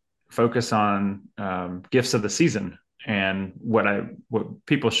we focus on gifts of the season, and what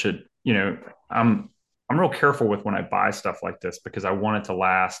people should, I'm real careful with when I buy stuff like this because I want it to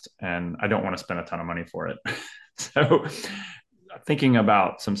last and I don't want to spend a ton of money for it. So thinking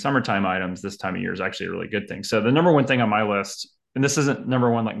about some summertime items this time of year is actually a really good thing. So the number one thing on my list, and this isn't number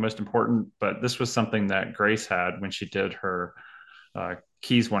one, like most important, but this was something that Grace had when she did her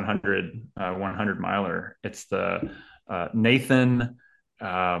Keys 100 miler. It's the Nathan,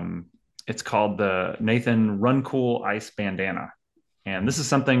 it's called the Nathan Run Cool Ice Bandana. And this is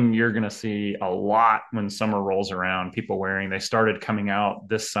something you're going to see a lot when summer rolls around, people wearing. They started coming out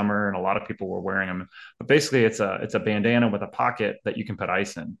this summer and a lot of people were wearing them. But basically it's a bandana with a pocket that you can put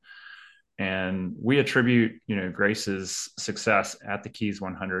ice in. And we attribute, Grace's success at the Keys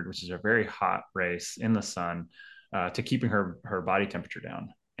 100, which is a very hot race in the sun, to keeping her body temperature down.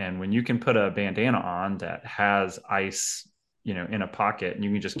 And when you can put a bandana on that has ice, in a pocket, and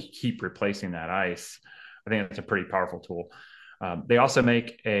you can just keep replacing that ice, I think that's a pretty powerful tool. They also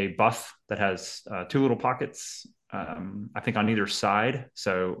make a buff that has 2 little pockets, I think on either side.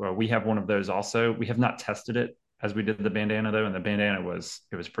 So we have one of those also. We have not tested it as we did the bandana though. And the bandana was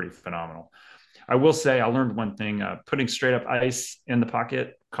pretty phenomenal. I will say I learned one thing, putting straight up ice in the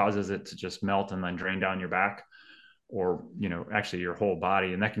pocket causes it to just melt and then drain down your back, or, actually your whole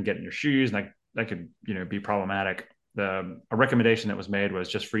body. And that can get in your shoes, and that could, be problematic. A recommendation that was made was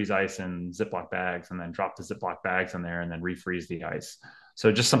just freeze ice in Ziploc bags and then drop the Ziploc bags in there and then refreeze the ice.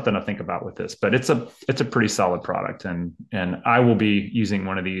 So just something to think about with this, but it's a pretty solid product. And I will be using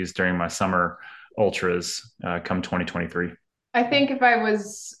one of these during my summer ultras come 2023. I think if I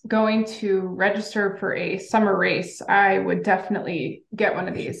was going to register for a summer race, I would definitely get one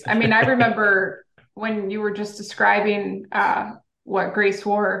of these. I mean, I remember when you were just describing what Grace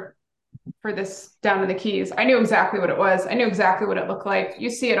wore for this down in the Keys, I knew exactly what it was. I knew exactly what it looked like. You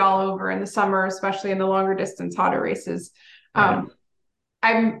see it all over in the summer, especially in the longer distance hotter races.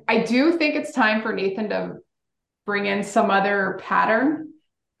 I do think it's time for Nathan to bring in some other pattern.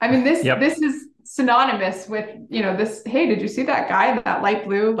 I mean, this is synonymous with, this, hey, did you see that guy, that light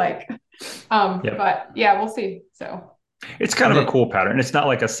blue? But yeah, we'll see. So it's kind of a cool pattern. It's not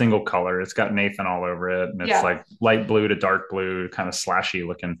like a single color. It's got Nathan all over it. And it's like light blue to dark blue, kind of slashy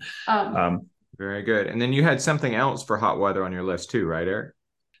looking. Very good. And then you had something else for hot weather on your list too, right, Eric?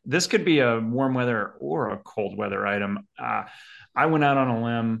 This could be a warm weather or a cold weather item. I went out on a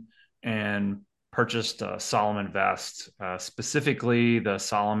limb and purchased a Salomon vest, specifically the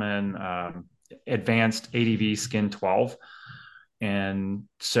Salomon Advanced ADV Skin 12. And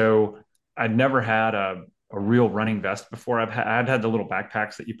so I'd never had a real running vest before. I'd had the little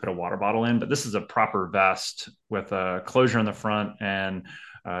backpacks that you put a water bottle in, but this is a proper vest with a closure in the front and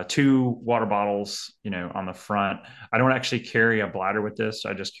 2 water bottles, on the front. I don't actually carry a bladder with this.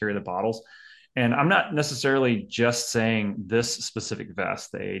 I just carry the bottles. And I'm not necessarily just saying this specific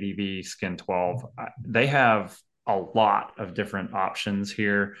vest, the ADV Skin 12. They have a lot of different options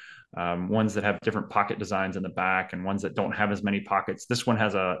here. Ones that have different pocket designs in the back and ones that don't have as many pockets. This one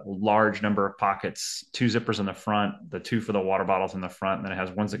has a large number of pockets, 2 zippers in the front, the 2 for the water bottles in the front. And then it has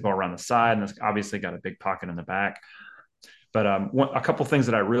ones that go around the side, and it's obviously got a big pocket in the back. But a couple of things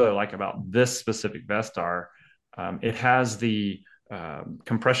that I really like about this specific vest are it has the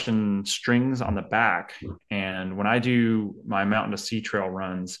compression strings on the back. And when I do my mountain to sea trail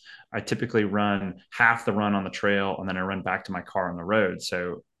runs, I typically run half the run on the trail and then I run back to my car on the road.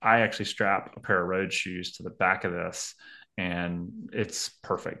 So I actually strap a pair of road shoes to the back of this, and it's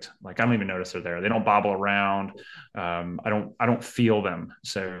perfect. Like, I don't even notice they're there. They don't bobble around. I don't feel them.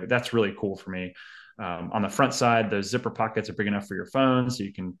 So that's really cool for me. On the front side, those zipper pockets are big enough for your phone, so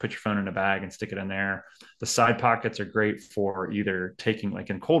you can put your phone in a bag and stick it in there. The side pockets are great for either taking, like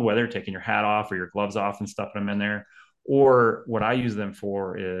in cold weather, taking your hat off or your gloves off and stuffing them in there. Or what I use them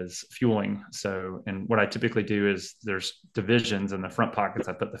for is fueling. So, and what I typically do is there's divisions in the front pockets.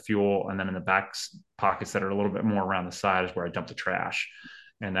 I put the fuel, and then in the back pockets that are a little bit more around the side is where I dump the trash.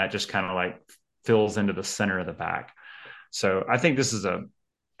 And that just kind of like fills into the center of the back. So I think this is a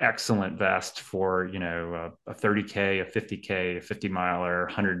excellent vest for, a 30K, a 50K, a 50 miler,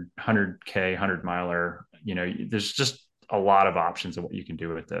 100K, 100 miler. There's just a lot of options of what you can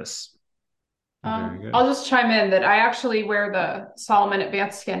do with this. I'll just chime in that I actually wear the Salomon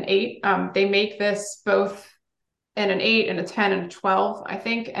Advanced Skin 8. They make this both in an 8 and a 10 and a 12, I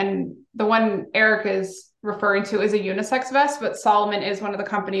think. And the one Eric is referring to is a unisex vest, but Salomon is one of the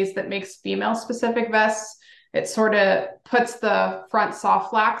companies that makes female specific vests. It sort of puts the front soft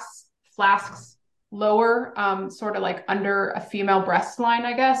flasks lower, sort of like under a female breast line,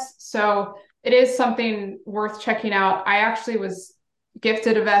 I guess. So it is something worth checking out. I actually was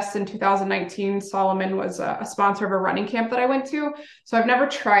gifted a vest in 2019. Salomon was a sponsor of a running camp that I went to. So I've never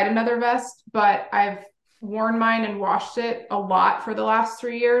tried another vest, but I've worn mine and washed it a lot for the last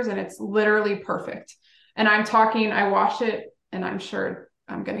 3 years, and it's literally perfect. And I wash it, and I'm sure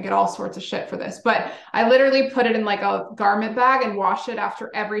I'm going to get all sorts of shit for this, but I literally put it in like a garment bag and wash it after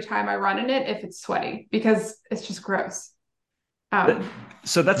every time I run in it if it's sweaty, because it's just gross.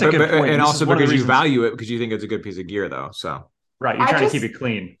 So that's a good point. And also because you value it, because you think it's a good piece of gear though. So right. You're trying to keep it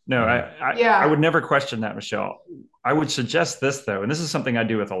clean. No, I would never question that, Michelle. I would suggest this though. And this is something I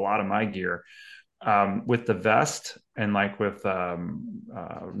do with a lot of my gear, with the vest and like with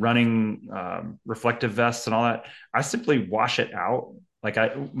running reflective vests and all that. I simply wash it out. Like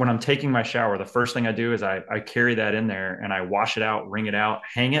when I'm taking my shower, the first thing I do is I carry that in there and I wash it out, wring it out,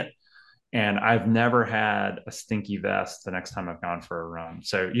 hang it. And I've never had a stinky vest the next time I've gone for a run.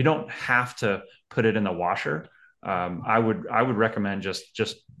 So you don't have to put it in the washer. I would recommend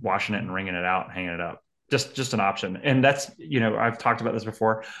just washing it and wringing it out and hanging it up. Just an option. And that's, I've talked about this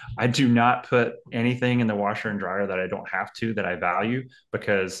before. I do not put anything in the washer and dryer that I don't have to, that I value,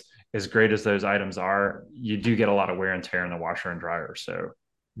 because as great as those items are, you do get a lot of wear and tear in the washer and dryer. So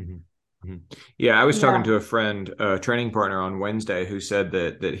Mhm. Yeah, I was talking Yeah. to a friend, a training partner on Wednesday, who said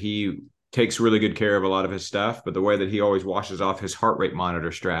that he takes really good care of a lot of his stuff, but the way that he always washes off his heart rate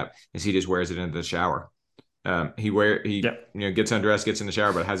monitor strap is he just wears it into the shower. He Yep. gets undressed, gets in the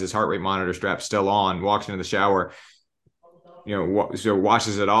shower, but has his heart rate monitor strap still on, walks into the shower, so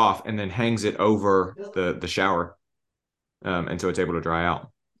washes it off and then hangs it over the shower, and so it's able to dry out.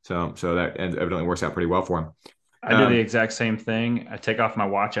 So that evidently works out pretty well for him. I do the exact same thing. I take off my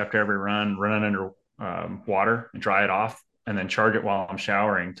watch after every run it under water, and dry it off, and then charge it while I'm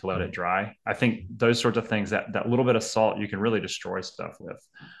showering to let it dry. I think those sorts of things, that little bit of salt, you can really destroy stuff with.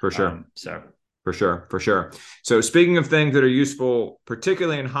 For sure. So For sure, for sure. So speaking of things that are useful,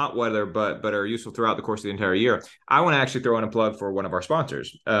 particularly in hot weather, but are useful throughout the course of the entire year, I want to actually throw in a plug for one of our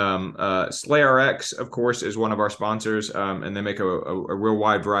sponsors. SlayRx, of course, is one of our sponsors, and they make a real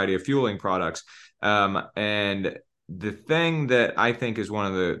wide variety of fueling products. And the thing that I think is one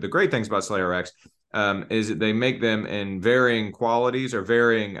of the great things about SlayRx is that they make them in varying qualities or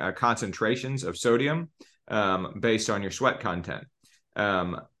varying concentrations of sodium based on your sweat content.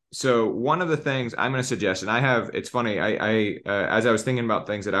 So one of the things I'm going to suggest, and it's funny, I as I was thinking about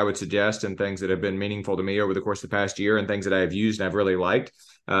things that I would suggest and things that have been meaningful to me over the course of the past year and things that I have used and I've really liked,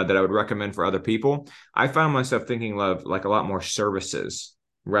 that I would recommend for other people, I found myself thinking of like a lot more services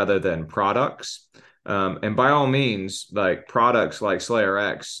rather than products. And by all means, like products like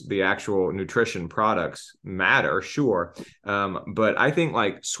SlayRx, the actual nutrition products matter, sure. But I think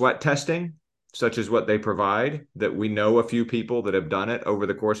like sweat testing, such as what they provide, that we know a few people that have done it over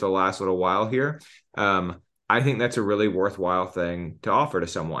the course of the last little while here. I think that's a really worthwhile thing to offer to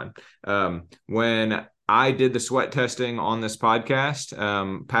someone. When I did the sweat testing on this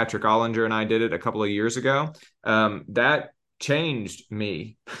podcast, Patrick Ollinger and I did it a couple of years ago. That changed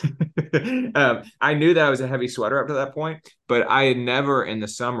me. I knew that I was a heavy sweater up to that point, but I had never in the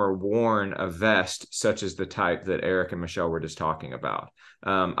summer worn a vest such as the type that Eric and Michelle were just talking about.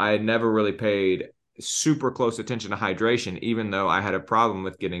 I had never really paid super close attention to hydration, even though I had a problem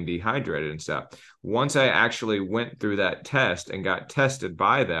with getting dehydrated and stuff. Once I actually went through that test and got tested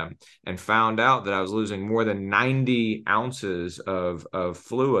by them and found out that I was losing more than 90 ounces of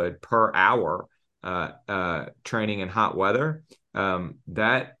fluid per hour training in hot weather,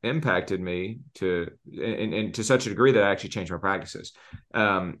 that impacted me to such a degree that I actually changed my practices.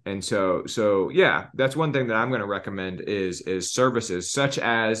 And so yeah, that's one thing that I'm going to recommend is services such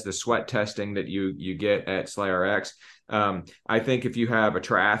as the sweat testing that you get at SlayRx. I think if you have a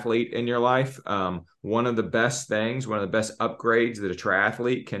triathlete in your life, one of the best upgrades that a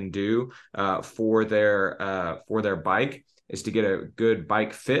triathlete can do for their bike is to get a good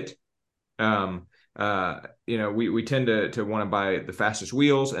bike fit. We tend to want to buy the fastest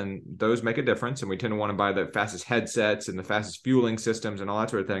wheels, and those make a difference. And we tend to want to buy the fastest headsets and the fastest fueling systems and all that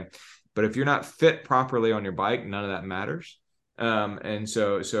sort of thing. But if you're not fit properly on your bike, none of that matters. And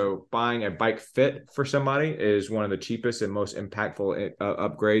so buying a bike fit for somebody is one of the cheapest and most impactful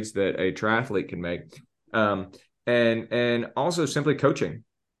upgrades that a triathlete can make. And also simply coaching.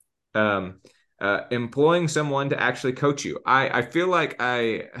 Employing someone to actually coach you. I feel like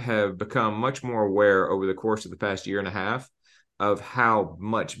I have become much more aware over the course of the past year and a half of how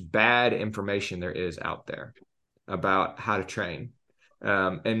much bad information there is out there about how to train.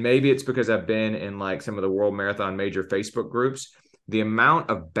 And maybe it's because I've been in like some of the World Marathon major Facebook groups. The amount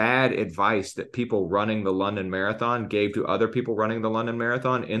of bad advice that people running the London Marathon gave to other people running the London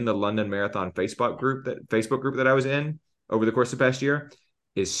Marathon in the London Marathon Facebook group that I was in over the course of the past year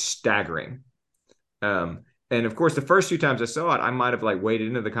is staggering. And of course, the first few times I saw it, I might have like waded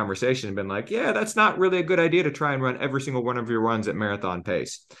into the conversation and been like, yeah, that's not really a good idea to try and run every single one of your runs at marathon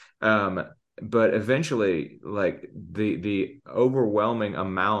pace. But eventually, like the overwhelming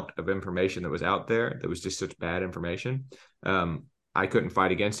amount of information that was out there that was just such bad information, I couldn't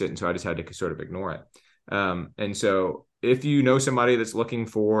fight against it. And so I just had to sort of ignore it. And so if you know somebody that's looking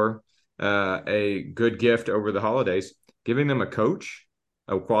for a good gift over the holidays, giving them a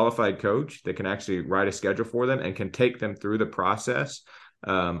qualified coach that can actually write a schedule for them and can take them through the process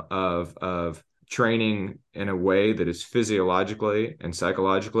of training in a way that is physiologically and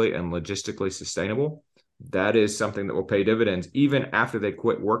psychologically and logistically sustainable, that is something that will pay dividends even after they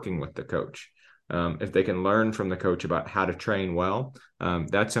quit working with the coach. If they can learn from the coach about how to train well,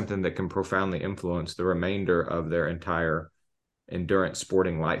 that's something that can profoundly influence the remainder of their entire endurance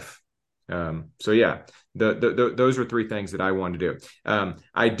sporting life. So yeah, those are three things that I want to do.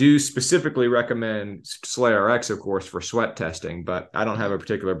 I do specifically recommend SlayRx, of course, for sweat testing, but I don't have a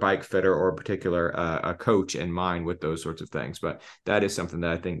particular bike fitter or a particular a coach in mind with those sorts of things. But that is something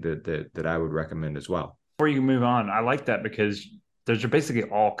that I think that I would recommend as well. Before you move on, I like that because those are basically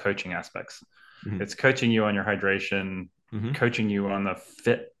all coaching aspects. Mm-hmm. It's coaching you on your hydration, Mm-hmm. coaching you on the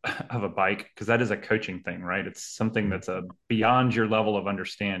fit of a bike, because that is a coaching thing, right? It's something that's beyond your level of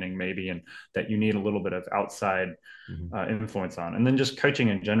understanding maybe, and that you need a little bit of outside influence on. And then just coaching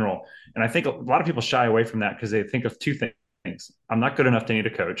in general. And I think a lot of people shy away from that because they think of two things. I'm not good enough to need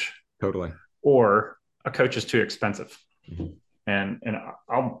a coach. Totally. Or a coach is too expensive. Mm-hmm. And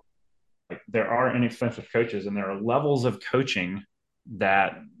there are inexpensive coaches, and there are levels of coaching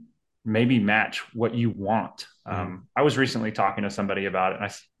that maybe match what you want. I was recently talking to somebody about it,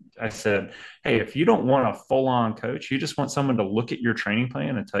 and I said, hey, if you don't want a full-on coach, you just want someone to look at your training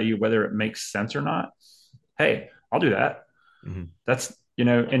plan and tell you whether it makes sense or not, hey, I'll do that. Mm-hmm. That's,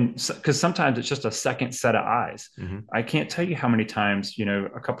 and because sometimes it's just a second set of eyes. Mm-hmm. I can't tell you how many times,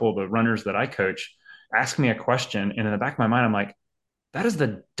 a couple of the runners that I coach ask me a question, and in the back of my mind, I'm like, that is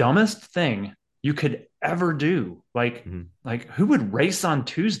the dumbest thing you could ever do. Like who would race on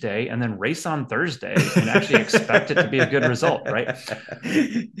Tuesday and then race on Thursday and actually expect it to be a good result, right?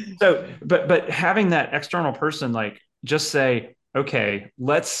 So, but having that external person, like, just say, okay,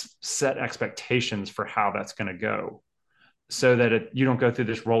 let's set expectations for how that's going to go, so that you don't go through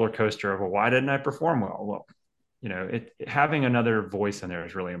this roller coaster of, well, why didn't I perform well? Well, having another voice in there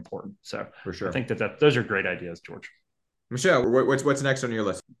is really important. So for sure, I think that those are great ideas, George. Michelle, what's next on your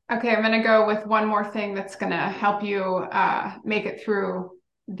list? Okay, I'm going to go with one more thing that's going to help you make it through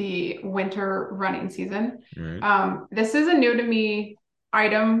the winter running season. Right. This is a new to me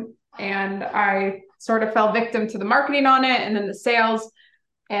item, and I sort of fell victim to the marketing on it, and then the sales,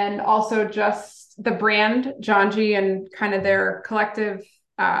 and also just the brand, Janji, and kind of their collective,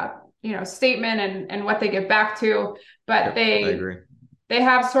 statement and what they give back to. But I agree. They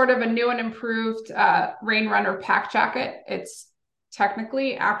have sort of a new and improved Rain Runner pack jacket. It's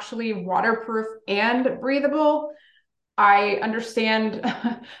technically actually waterproof and breathable. I understand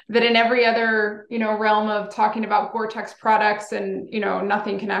that in every other, realm of talking about Gore-Tex products, and,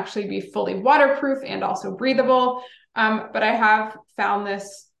 nothing can actually be fully waterproof and also breathable. But I have found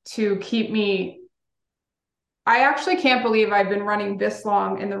this to keep me. I actually can't believe I've been running this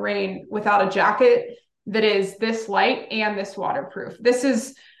long in the rain without a jacket that is this light and this waterproof. This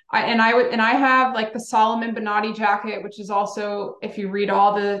is, I have like the Salomon Bonatti jacket, which is also, if you read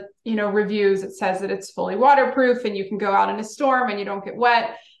all the, reviews, it says that it's fully waterproof and you can go out in a storm and you don't get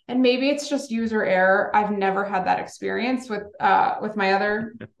wet. And maybe it's just user error. I've never had that experience with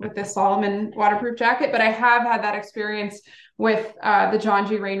this Salomon waterproof jacket, but I have had that experience with the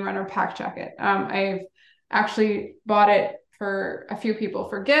Janji Rain Runner pack jacket. I've actually bought it for a few people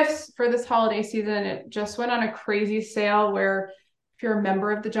for gifts for this holiday season. It just went on a crazy sale where, if you're a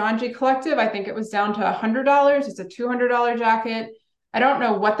member of the Janji Collective, I think it was down to $100. It's a $200 jacket. I don't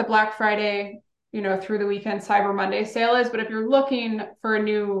know what the Black Friday, through the weekend Cyber Monday sale is, but if you're looking for a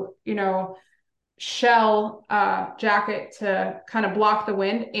new, shell jacket to kind of block the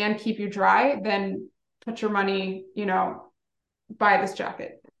wind and keep you dry, then put your money, buy this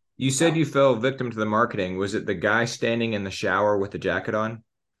jacket. You said you fell victim to the marketing. Was it the guy standing in the shower with the jacket on?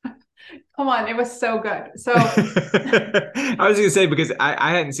 Come on, it was so good. So I was going to say, because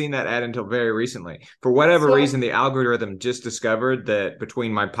I hadn't seen that ad until very recently. For whatever reason, the algorithm just discovered that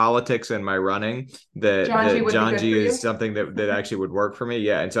between my politics and my running, that Janji is something that actually would work for me.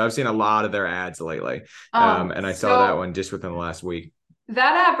 Yeah. And so I've seen a lot of their ads lately. And I saw that one just within the last week.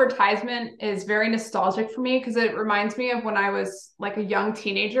 That advertisement is very nostalgic for me because it reminds me of when I was like a young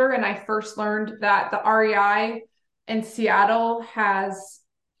teenager and I first learned that the REI in Seattle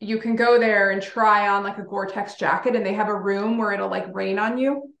you can go there and try on like a Gore-Tex jacket, and they have a room where it'll like rain on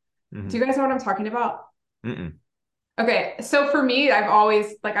you. Mm-hmm. Do you guys know what I'm talking about? Mm-mm. Okay. So for me,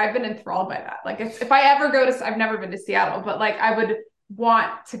 I've been enthralled by that. Like if I ever I've never been to Seattle, but like I would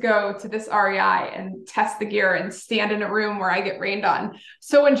want to go to this REI and test the gear and stand in a room where I get rained on.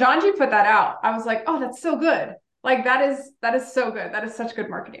 So when Janji put that out, I was like, oh, that's so good. Like that is so good. That is such good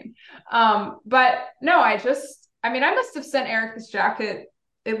marketing. But no, I must have sent Eric this jacket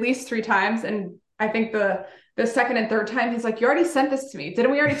at least 3 times. And I think the second and third time, he's like, you already sent this to me.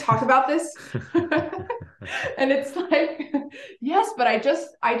 Didn't we already talk about this? And it's like, yes, but I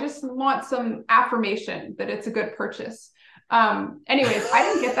just want some affirmation that it's a good purchase. Anyways, I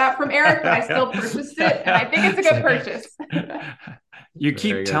didn't get that from Eric, but I still purchased it, and I think it's a good purchase. You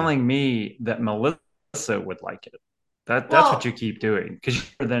keep telling me that Melissa would like it. That's what you keep doing, because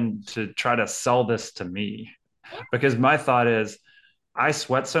you're then to try to sell this to me. Because my thought is, I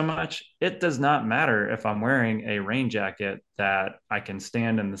sweat so much, it does not matter if I'm wearing a rain jacket that I can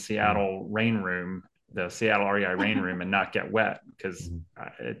stand in the Seattle rain room, the Seattle REI rain room, and not get wet, because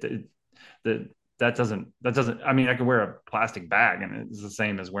the that doesn't, I mean, I could wear a plastic bag and it's the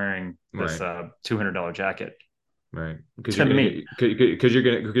same as wearing this $200 jacket. Right. Because you're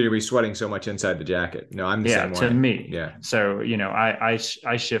going to be sweating so much inside the jacket. No, I'm the same way. To me. Yeah. So, I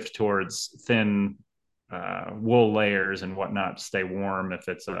shift towards thin wool layers and whatnot to stay warm if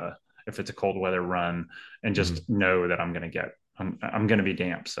it's a cold weather run, and just know that I'm going to be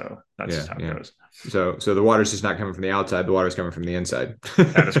damp. So that's just how it goes. So the water's just not coming from the outside. The water's coming from the inside.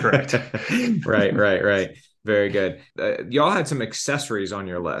 That is correct. Right. Very good. Y'all had some accessories on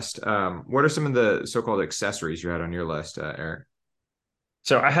your list. What are some of the so-called accessories you had on your list, Eric?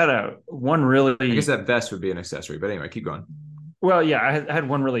 So I had one really. I guess that vest would be an accessory, but anyway, keep going. Well, yeah, I had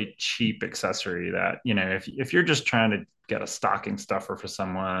one really cheap accessory that, if you're just trying to get a stocking stuffer for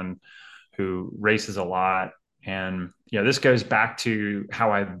someone who races a lot, and this goes back to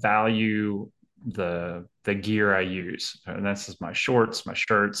how I value the gear I use, and this is my shorts, my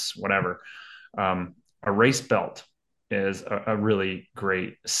shirts, whatever. A race belt is a really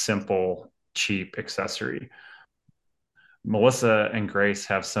great, simple, cheap accessory. Melissa and Grace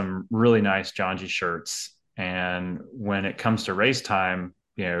have some really nice Janji shirts. And when it comes to race time,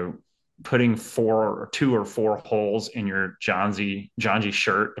 putting 2 or 4 holes in your Janji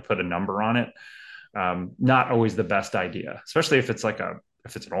shirt to put a number on it, not always the best idea, especially if it's an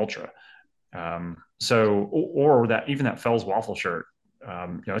ultra. Or that Fells Waffle shirt,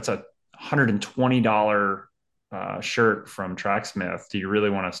 it's a $120 shirt from Tracksmith. Do you really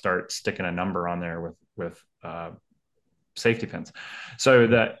want to start sticking a number on there with safety pins? So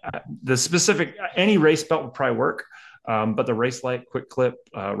the specific, any race belt would probably work, but the Racelight Quick Clip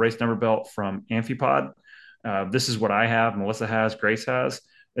race number belt from Amphipod, this is what I have, Melissa has, Grace has.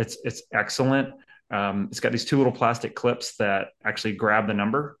 It's excellent. It's got these 2 little plastic clips that actually grab the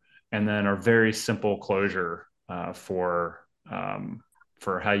number, and then are very simple closure for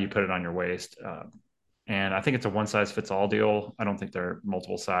how you put it on your waist. And I think it's a one size fits all deal. I don't think there are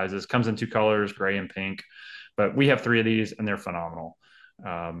multiple sizes. Comes in 2 colors, gray and pink, but we have 3 of these and they're phenomenal.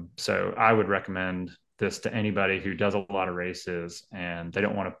 So I would recommend this to anybody who does a lot of races and they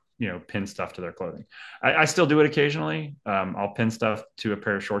don't want to, pin stuff to their clothing. I still do it occasionally. I'll pin stuff to a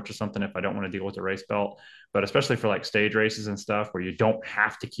pair of shorts or something if I don't want to deal with a race belt, but especially for like stage races and stuff where you don't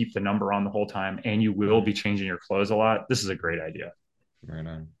have to keep the number on the whole time and you will be changing your clothes a lot, this is a great idea. Right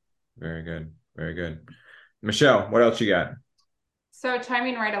on. Very good. Very good. Michelle, what else you got? So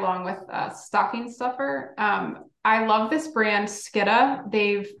chiming right along with stocking stuffer, I love this brand Skidda.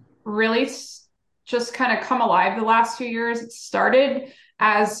 They've really just kind of come alive the last few years. It started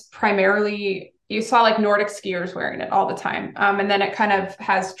as primarily, you saw like Nordic skiers wearing it all the time. And then it kind of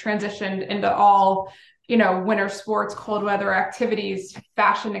has transitioned into all, winter sports, cold weather activities,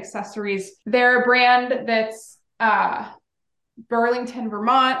 fashion accessories. They're a brand that's Burlington,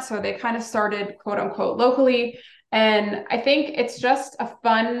 Vermont. So they kind of started quote unquote locally. And I think it's just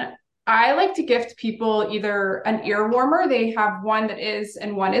I like to gift people either an ear warmer. They have one that is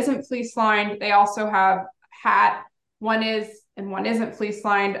and one isn't fleece lined. They also have hat. One is and one isn't fleece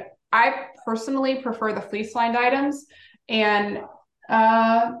lined. I personally prefer the fleece lined items, and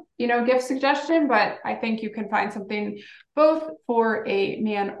gift suggestion, but I think you can find something both for a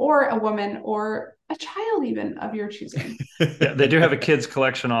man or a woman or a child even of your choosing. Yeah, they do have a kids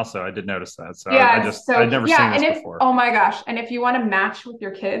collection also. I did notice that. So yeah, I'd never seen this before. Oh my gosh. And if you want to match with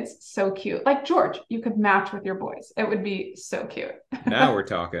your kids, so cute. Like George, you could match with your boys. It would be so cute. Now we're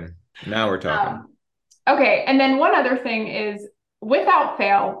talking. Okay. And then one other thing is, without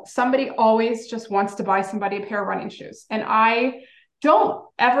fail, somebody always just wants to buy somebody a pair of running shoes. And I don't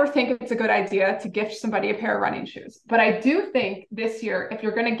ever think it's a good idea to gift somebody a pair of running shoes. But I do think this year, if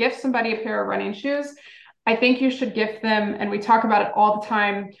you're going to gift somebody a pair of running shoes, I think you should gift them, and we talk about it all the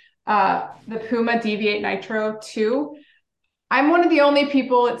time, the Puma Deviate Nitro 2. I'm one of the only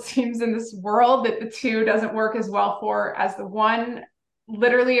people, it seems, in this world that the 2 doesn't work as well for as the 1,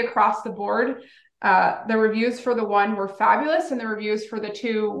 literally across the board. The reviews for the 1 were fabulous, and the reviews for the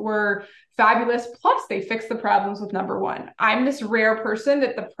 2 were fabulous. Plus, they fixed the problems with number 1. I'm this rare person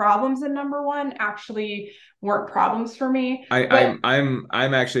that the problems in number 1 actually weren't problems for me. I'm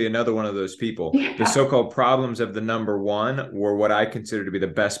actually another one of those people. Yeah. The so-called problems of the number 1 were what I consider to be the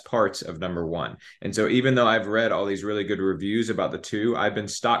best parts of number 1. And so even though I've read all these really good reviews about the 2, I've been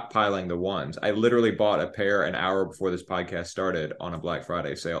stockpiling the 1s. I literally bought a pair an hour before this podcast started on a Black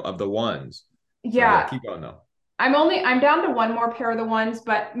Friday sale of the 1s. Yeah. So keep going though. I'm down to one more pair of the 1s,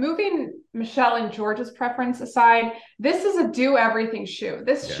 but moving Michelle and George's preference aside, this is a do everything shoe.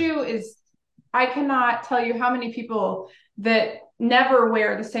 This shoe is, I cannot tell you how many people that never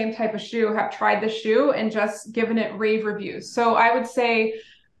wear the same type of shoe have tried the shoe and just given it rave reviews. So I would say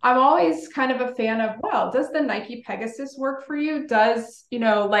I'm always kind of a fan of, well, does the Nike Pegasus work for you? Does,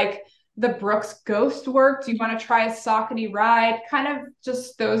 like the Brooks Ghost work? Do you want to try a Saucony Ride? Kind of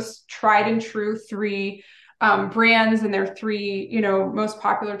just those tried and true three brands and their three, most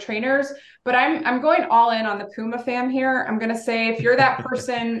popular trainers. But I'm going all in on the Puma fam here. I'm going to say if you're that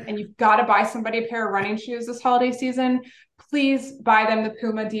person and you've got to buy somebody a pair of running shoes this holiday season, please buy them the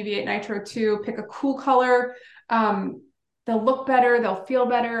Puma Deviate Nitro 2. Pick a cool color. They'll look better. They'll feel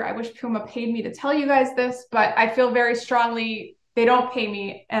better. I wish Puma paid me to tell you guys this, but I feel very strongly they don't pay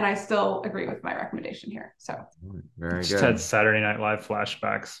me, and I still agree with my recommendation here. So very just good. Had Saturday Night Live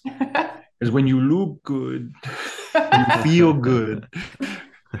flashbacks. Is when you look good, you feel good.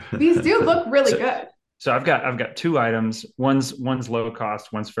 These do look really good. So I've got two items. One's low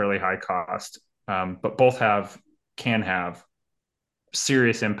cost, one's fairly high cost, but both can have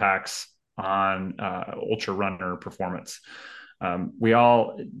serious impacts on ultra runner performance. I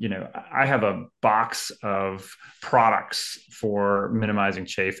have a box of products for minimizing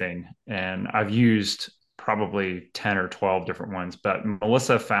chafing, and I've used probably 10 or 12 different ones, but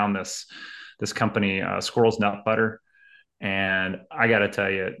Melissa found this company, Squirrel's Nut Butter. And I got to tell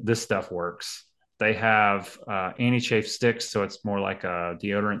you, this stuff works. They have anti-chafe sticks, so it's more like a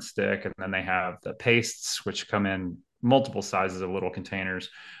deodorant stick. And then they have the pastes, which come in multiple sizes of little containers.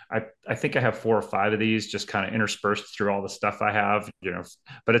 I think I have 4 or 5 of these just kind of interspersed through all the stuff I have,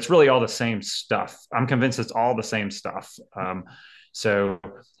 but it's really all the same stuff. I'm convinced it's all the same stuff.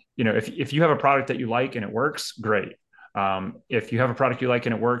 If you have a product that you like and it works, great. If you have a product you like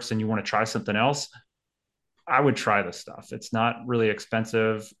and it works and you want to try something else, I would try this stuff. It's not really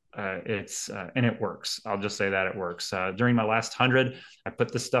expensive. And it works. I'll just say that it works. During my last 100, I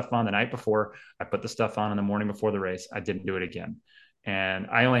put this stuff on the night before. I put the stuff on in the morning before the race. I didn't do it again. And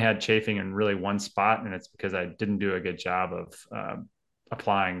I only had chafing in really one spot. And it's because I didn't do a good job of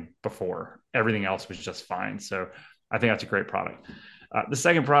applying before. Everything else was just fine. So I think that's a great product. The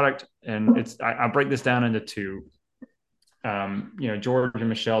second product, and I'll break this down into two. George and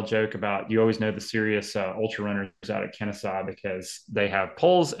Michelle joke about, you always know the serious ultra runners out at Kennesaw because they have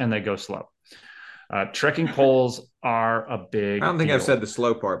poles and they go slow. Trekking poles are a big I don't think deal. I've said the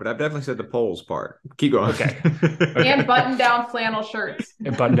slow part, but I've definitely said the poles part. Keep going. Okay. And button-down flannel shirts.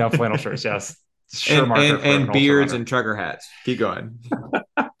 And button-down flannel shirts, yes. Sure, and beards and trucker hats. Keep going.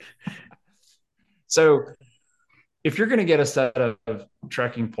 So if you're going to get a set of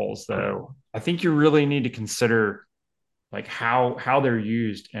trekking poles, though, I think you really need to consider like how they're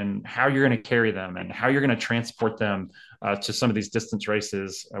used and how you're going to carry them and how you're going to transport them to some of these distance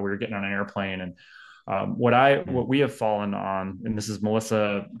races where you're getting on an airplane. And what we have fallen on, and this is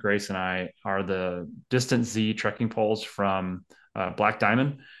Melissa, Grace, and I, are the Distance Z trekking poles from Black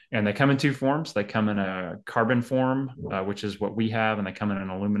Diamond. And they come in 2 forms. They come in a carbon form, which is what we have, and they come in an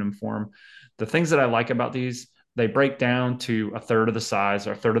aluminum form. The things that I like about these, they break down to 1/3 of the size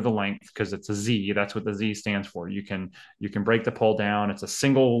or 1/3 of the length because it's a Z. That's what the Z stands for. You can break the pole down. It's a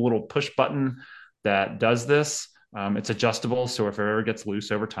single little push button that does this. It's adjustable, so if it ever gets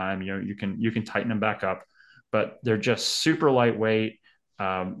loose over time, you can tighten them back up. But they're just super lightweight.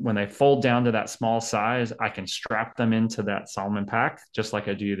 When they fold down to that small size, I can strap them into that Salomon pack just like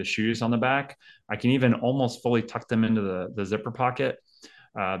I do the shoes on the back. I can even almost fully tuck them into the zipper pocket.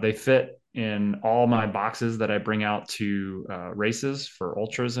 They fit in all my boxes that I bring out to races for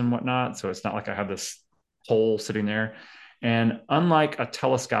ultras and whatnot. So it's not like I have this pole sitting there. And unlike a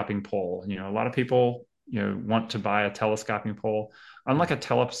telescoping pole, a lot of people, want to buy a telescoping pole. Unlike a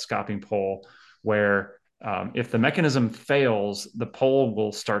telescoping pole where if the mechanism fails, the pole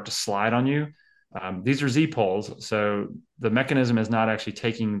will start to slide on you. These are Z poles. So the mechanism is not actually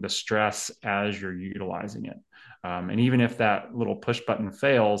taking the stress as you're utilizing it. And even if that little push button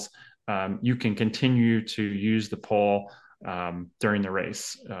fails, you can continue to use the pole during the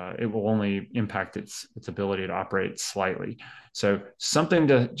race. It will only impact its ability to operate slightly. So something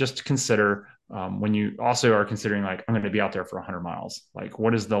to just consider when you also are considering, like, I'm going to be out there for 100 miles. Like,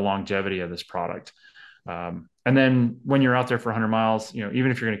 what is the longevity of this product? And then when you're out there for 100 miles,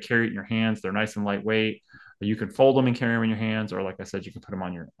 even if you're going to carry it in your hands, they're nice and lightweight. You can fold them and carry them in your hands, or like I said, you can put them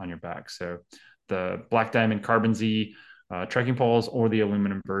on your back. So the Black Diamond Carbon Z trekking poles or the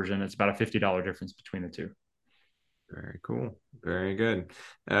aluminum version, it's about a $50 difference between the two. Very cool. Very good.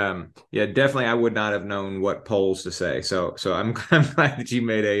 Yeah, definitely. I would not have known what poles to say. So I'm glad that you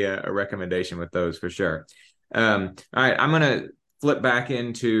made a recommendation with those for sure. All right. I'm going to flip back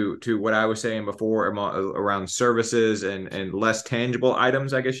into what I was saying before around services and less tangible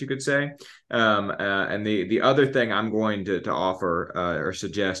items, I guess you could say. And the other thing I'm going to offer or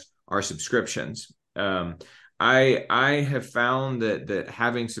suggest are subscriptions. I have found that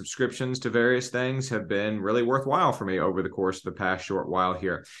having subscriptions to various things have been really worthwhile for me over the course of the past short while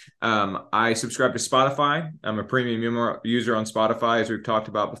here. I subscribe to Spotify. I'm a premium user on Spotify, as we've talked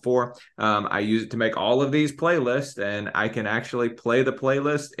about before. I use it to make all of these playlists, and I can actually play the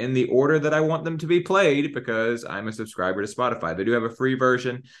playlist in the order that I want them to be played because I'm a subscriber to Spotify. They do have a free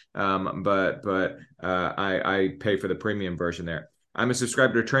version, but I pay for the premium version there. I'm a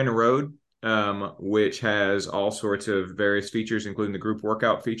subscriber to Trainer Road, which has all sorts of various features, including the group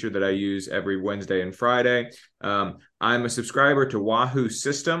workout feature that I use every Wednesday and Friday. I'm a subscriber to Wahoo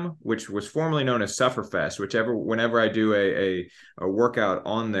System, which was formerly known as Sufferfest. Whenever I do a workout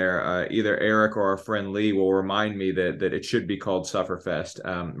on there, either Eric or our friend Lee will remind me that it should be called Sufferfest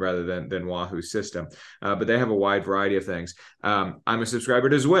rather than Wahoo System. But they have a wide variety of things. I'm a subscriber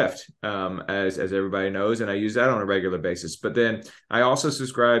to Zwift, as everybody knows, and I use that on a regular basis. But then I also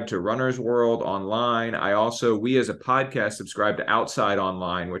subscribe to Runner's World Online. We as a podcast subscribe to Outside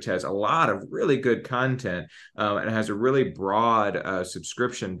Online, which has a lot of really good content, and it has a really broad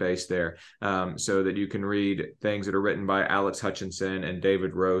subscription base there, so that you can read things that are written by Alex Hutchinson and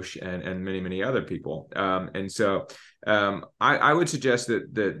David Roche and many, many other people. I would suggest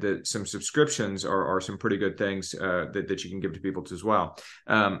that some subscriptions are some pretty good things that you can give to people as well.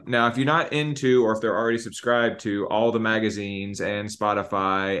 Now, if you're not into, or if they're already subscribed to all the magazines and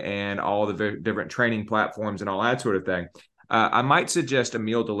Spotify and all the different training platforms and all that sort of thing, I might suggest a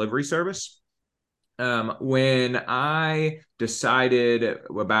meal delivery service. When I decided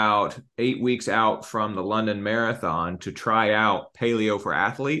about 8 weeks out from the London Marathon to try out Paleo for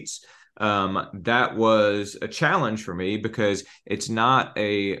Athletes, that was a challenge for me because it's not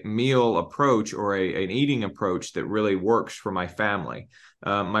a meal approach or an eating approach that really works for my family.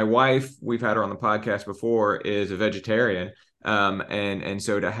 My wife, we've had her on the podcast before, is a vegetarian. And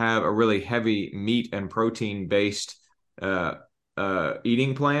so to have a really heavy meat and protein based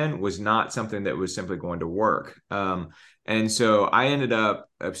eating plan was not something that was simply going to work. And so I ended up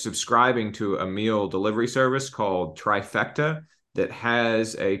subscribing to a meal delivery service called Trifecta that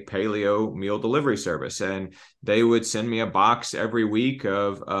has a paleo meal delivery service. And they would send me a box every week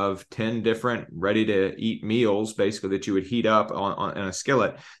of 10 different ready to eat meals, basically, that you would heat up on a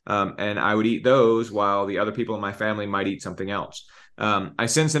skillet. And I would eat those while the other people in my family might eat something else. I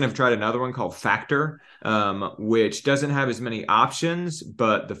since then have tried another one called Factor, which doesn't have as many options,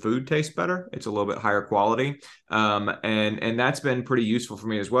 but the food tastes better. It's a little bit higher quality. And that's been pretty useful for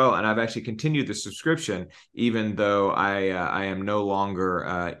me as well. And I've actually continued the subscription, even though I am no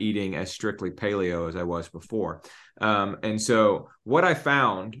longer eating as strictly paleo as I was before. And so what I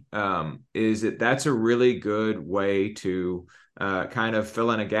found is that that's a really good way to kind of fill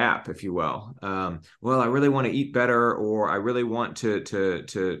in a gap, if you will. Well, I really want to eat better, or I really want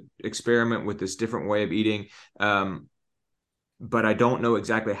to experiment with this different way of eating, but I don't know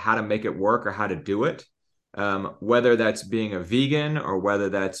exactly how to make it work or how to do it. Whether that's being a vegan, or whether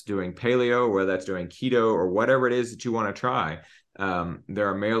that's doing paleo, or whether that's doing keto, or whatever it is that you want to try. There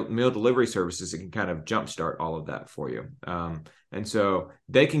are meal delivery services that can kind of jumpstart all of that for you. And so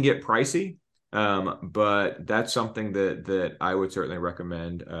they can get pricey. But that's something that I would certainly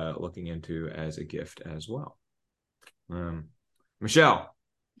recommend looking into as a gift as well. Michelle,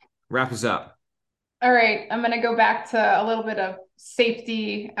 wrap us up. All right. I'm going to go back to a little bit of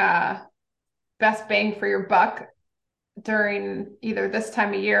safety, best bang for your buck during either this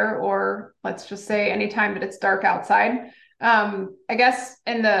time of year, or let's just say anytime that it's dark outside. I guess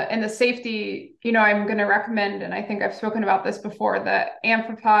in the safety, I'm going to recommend, and I think I've spoken about this before, the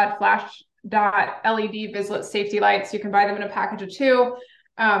Amphipod Flash LED Vizsla safety lights. You can buy them in a package of 2.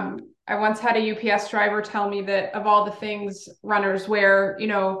 I once had a UPS driver tell me that of all the things runners wear,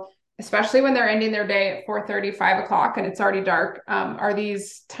 especially when they're ending their day at 4:30, 5 o'clock, and it's already dark, are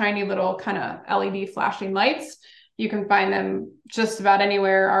these tiny little kind of LED flashing lights. You can find them just about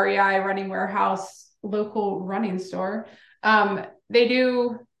anywhere, REI, Running Warehouse, local running store. They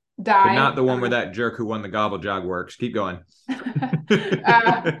do die. But not the one where that jerk who won the gobble jog works. Keep going.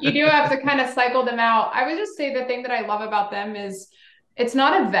 You do have to kind of cycle them out. I would just say the thing that I love about them is it's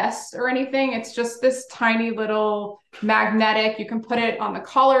not a vest or anything. It's just this tiny little magnetic. You can put it on the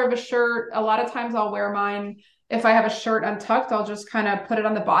collar of a shirt. A lot of times I'll wear mine. If I have a shirt untucked, I'll just kind of put it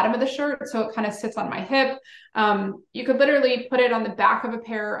on the bottom of the shirt, so it kind of sits on my hip. You could literally put it on the back of a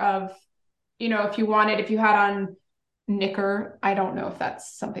pair of, if you had on knicker. I don't know if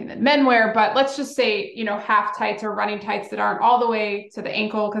that's something that men wear, but let's just say, half tights or running tights that aren't all the way to the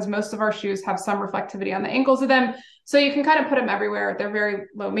ankle, because most of our shoes have some reflectivity on the ankles of them. So you can kind of put them everywhere. They're very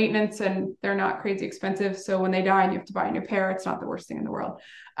low maintenance and they're not crazy expensive. So when they die and you have to buy a new pair, it's not the worst thing in the world.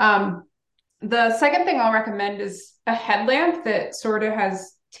 The second thing I'll recommend is a headlamp that sort of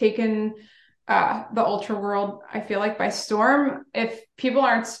has taken the ultra world, I feel like, by storm. If people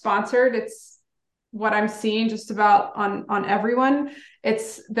aren't sponsored, it's what I'm seeing just about on everyone.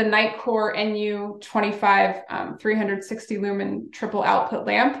 It's the Nitecore NU25 360 lumen triple output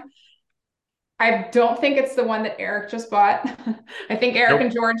lamp. I don't think it's the one that Eric just bought. I think Eric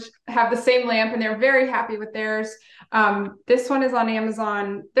and George have the same lamp and they're very happy with theirs. This one is on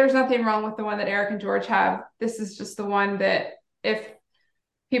Amazon. There's nothing wrong with the one that Eric and George have. This is just the one that, if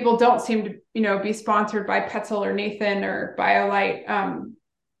people don't seem to, be sponsored by Petzl or Nathan or BioLite,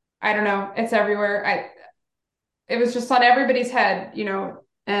 I don't know. It's everywhere. It was just on everybody's head,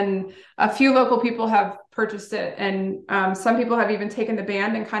 and a few local people have purchased it. And some people have even taken the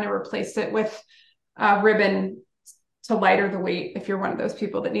band and kind of replaced it with ribbon to lighter the weight, if you're one of those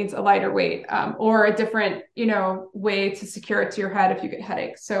people that needs a lighter weight, or a different, way to secure it to your head if you get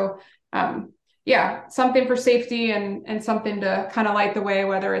headaches. So yeah, something for safety and something to kind of light the way,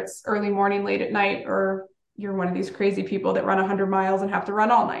 whether it's early morning, late at night, or you're one of these crazy people that run 100 miles and have to run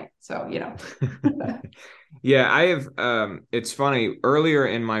all night. So, Yeah, I have, it's funny, earlier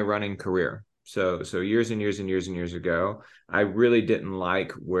in my running career, so years and years and years and years ago, I really didn't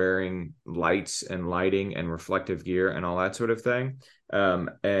like wearing lights and lighting and reflective gear and all that sort of thing. And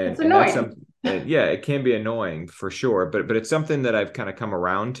it's annoying. Yeah, it can be annoying for sure, but it's something that I've kind of come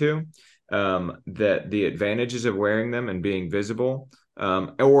around to, that the advantages of wearing them and being visible,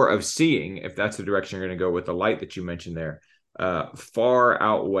 or of seeing, if that's the direction you're going to go with the light that you mentioned there, far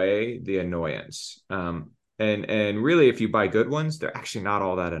outweigh the annoyance. And really, if you buy good ones, they're actually not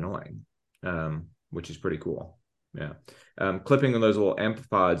all that annoying, which is pretty cool. Yeah. Clipping those little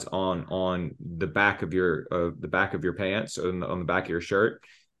amphipods on the back of your pants, or on the back of your shirt,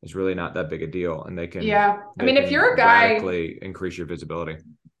 is really not that big a deal. And they can, if you're a guy, radically increase your visibility.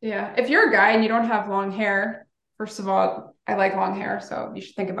 Yeah. If you're a guy and you don't have long hair, first of all, I like long hair, so you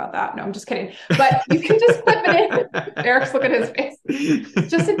should think about that. No, I'm just kidding. But you can just clip it in. Eric's looking at his face. It's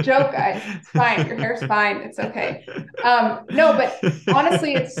just a joke, guys. It's fine. Your hair's fine. It's okay. No, but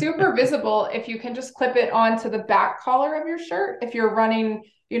honestly, it's super visible if you can just clip it onto the back collar of your shirt. If you're running,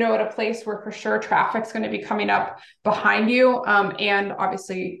 at a place where for sure traffic's going to be coming up behind you. And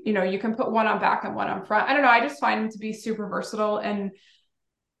obviously, you can put one on back and one on front. I don't know. I just find them to be super versatile, and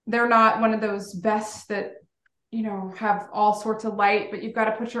they're not one of those vests that, have all sorts of light, but you've got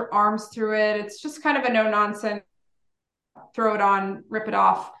to put your arms through it. It's just kind of a no nonsense, throw it on, rip it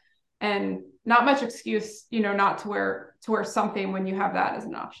off, and not much excuse, not to wear something when you have that as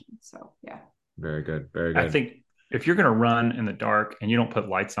an option. So yeah. Very good. Very good. I think if you're going to run in the dark and you don't put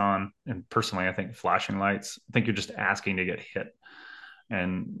lights on, and personally, I think flashing lights, I think you're just asking to get hit.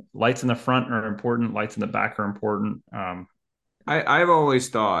 And lights in the front are important. Lights in the back are important. I've always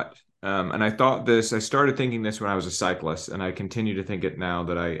thought, and I started thinking this when I was a cyclist, and I continue to think it now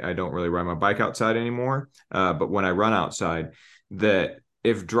that I don't really ride my bike outside anymore. But when I run outside, that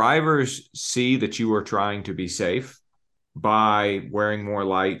if drivers see that you are trying to be safe by wearing more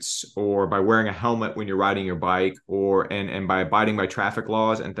lights, or by wearing a helmet when you're riding your bike, and by abiding by traffic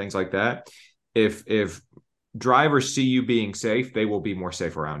laws and things like that, if drivers see you being safe, they will be more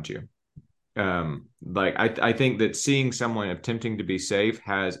safe around you. I think that seeing someone attempting to be safe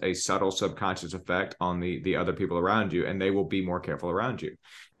has a subtle subconscious effect on the other people around you, and they will be more careful around you.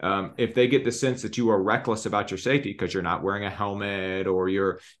 If they get the sense that you are reckless about your safety because you're not wearing a helmet, or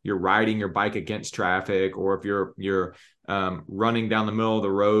you're riding your bike against traffic, or if you're running down the middle of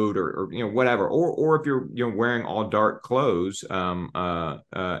the road, or whatever, or if you're wearing all dark clothes,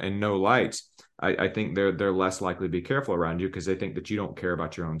 and no lights, I think they're less likely to be careful around you, because they think that you don't care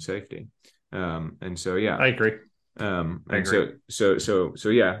about your own safety. And so, yeah, I agree. I agree. So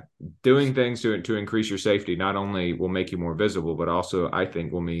yeah, doing things to increase your safety not only will make you more visible, but also I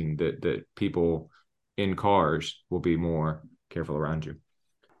think will mean that people in cars will be more careful around you.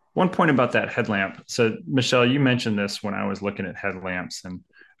 One point about that headlamp. So Michelle, you mentioned this when I was looking at headlamps, and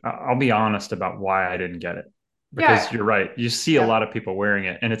I'll be honest about why I didn't get it, because you're right. You see a lot of people wearing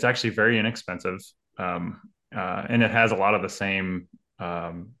it, and it's actually very inexpensive. And it has a lot of the same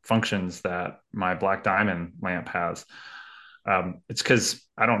functions that my Black Diamond lamp has. It's because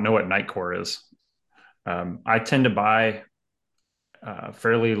I don't know what Nitecore is. I tend to buy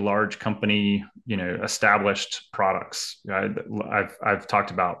fairly large company, established products. I've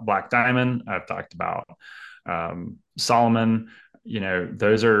talked about Black Diamond. I've talked about Salomon.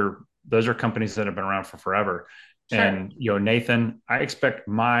 Those are companies that have been around for forever. Sure. And Nathan, I expect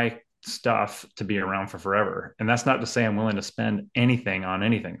my stuff to be around for forever. And that's not to say I'm willing to spend anything on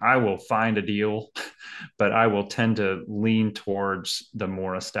anything. I will find a deal, but I will tend to lean towards the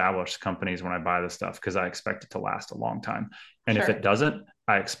more established companies when I buy this stuff because I expect it to last a long time. And if it doesn't,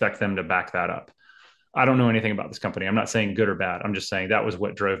 I expect them to back that up. I don't know anything about this company. I'm not saying good or bad. I'm just saying that was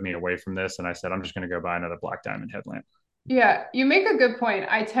what drove me away from this. And I said, I'm just going to go buy another Black Diamond headlamp. Yeah, you make a good point.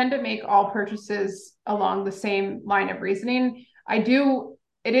 I tend to make all purchases along the same line of reasoning.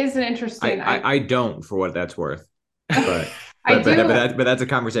 It is an interesting. I don't, for what that's worth, but but that's a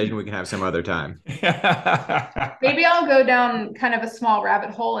conversation we can have some other time. Maybe I'll go down kind of a small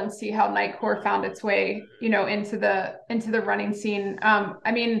rabbit hole and see how Nitecore found its way, into the running scene.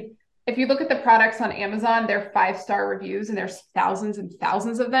 I mean, if you look at the products on Amazon, they're 5-star reviews, and there's thousands and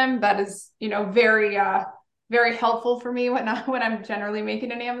thousands of them. That is, very very helpful for me when I'm generally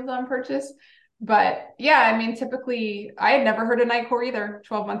making an Amazon purchase. But yeah, I mean, typically I had never heard of Nitecore either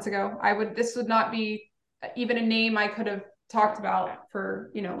 12 months ago. This would not be even a name I could have talked about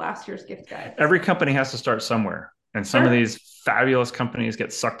for, last year's gift guide. Every company has to start somewhere. And some of these fabulous companies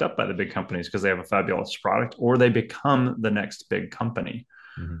get sucked up by the big companies because they have a fabulous product, or they become the next big company.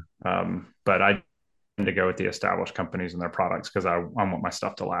 Mm-hmm. But I tend to go with the established companies and their products because I want my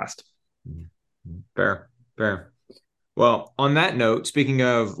stuff to last. Fair. Well, on that note, speaking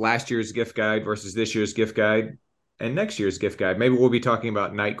of last year's gift guide versus this year's gift guide and next year's gift guide, maybe we'll be talking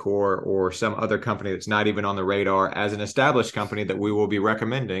about Nitecore or some other company that's not even on the radar as an established company that we will be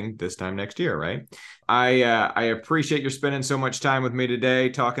recommending this time next year, right? I appreciate you spending so much time with me today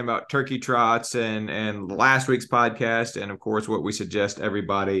talking about turkey trots and last week's podcast, and of course what we suggest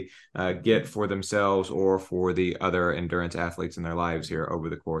everybody get for themselves or for the other endurance athletes in their lives here over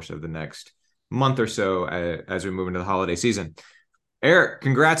the course of the next month or so as we move into the holiday season. Eric,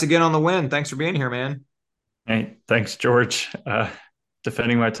 congrats again on the win. Thanks for being here, man. Hey, thanks, George.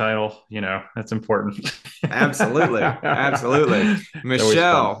 Defending my title, that's important. Absolutely.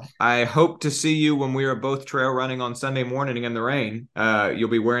 Michelle, I hope to see you when we are both trail running on Sunday morning in the rain. You'll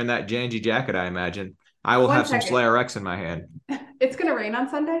be wearing that Janji jacket, I imagine. I will have some Slayer X in my hand. It's going to rain on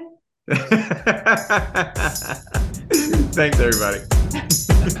Sunday? Thanks, everybody.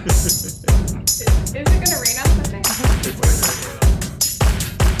 Is it going to rain on Sunday?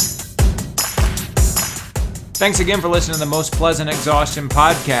 Thanks again for listening to the Most Pleasant Exhaustion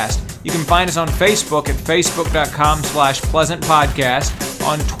podcast. You can find us on Facebook at facebook.com/pleasantpodcast,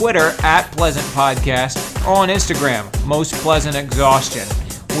 on Twitter @pleasantpodcast, or on Instagram, Most Pleasant Exhaustion.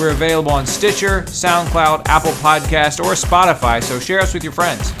 We're available on Stitcher, SoundCloud, Apple Podcast, or Spotify, so share us with your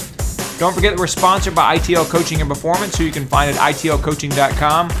friends. Don't forget that we're sponsored by ITL Coaching and Performance, who you can find at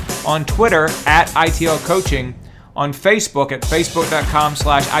itlcoaching.com, on Twitter @ITLCoaching, on Facebook at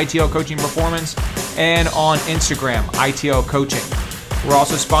facebook.com/ITLCoachingPerformance, and on Instagram, ITL Coaching. We're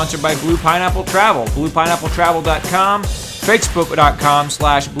also sponsored by Blue Pineapple Travel, bluepineappletravel.com,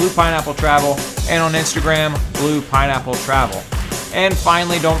 facebook.com/bluepineappletravel, and on Instagram, Blue Pineapple Travel. And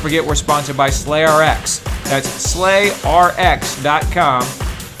finally, don't forget we're sponsored by SlayRx. That's slayrx.com,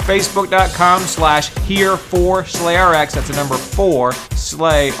 facebook.com/here4SlayRx, that's the number 4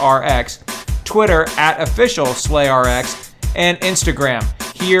 SlayRx, Twitter @officialSlayRx, and Instagram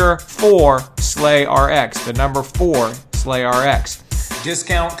here4SlayRx, the number 4 SlayRx.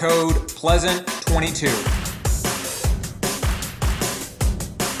 Discount code PLEASANT22.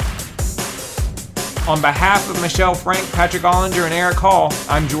 On behalf of Michelle Frank, Patrick Ollinger, and Eric Hall,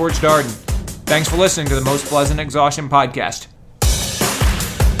 I'm George Darden. Thanks for listening to the Most Pleasant Exhaustion podcast.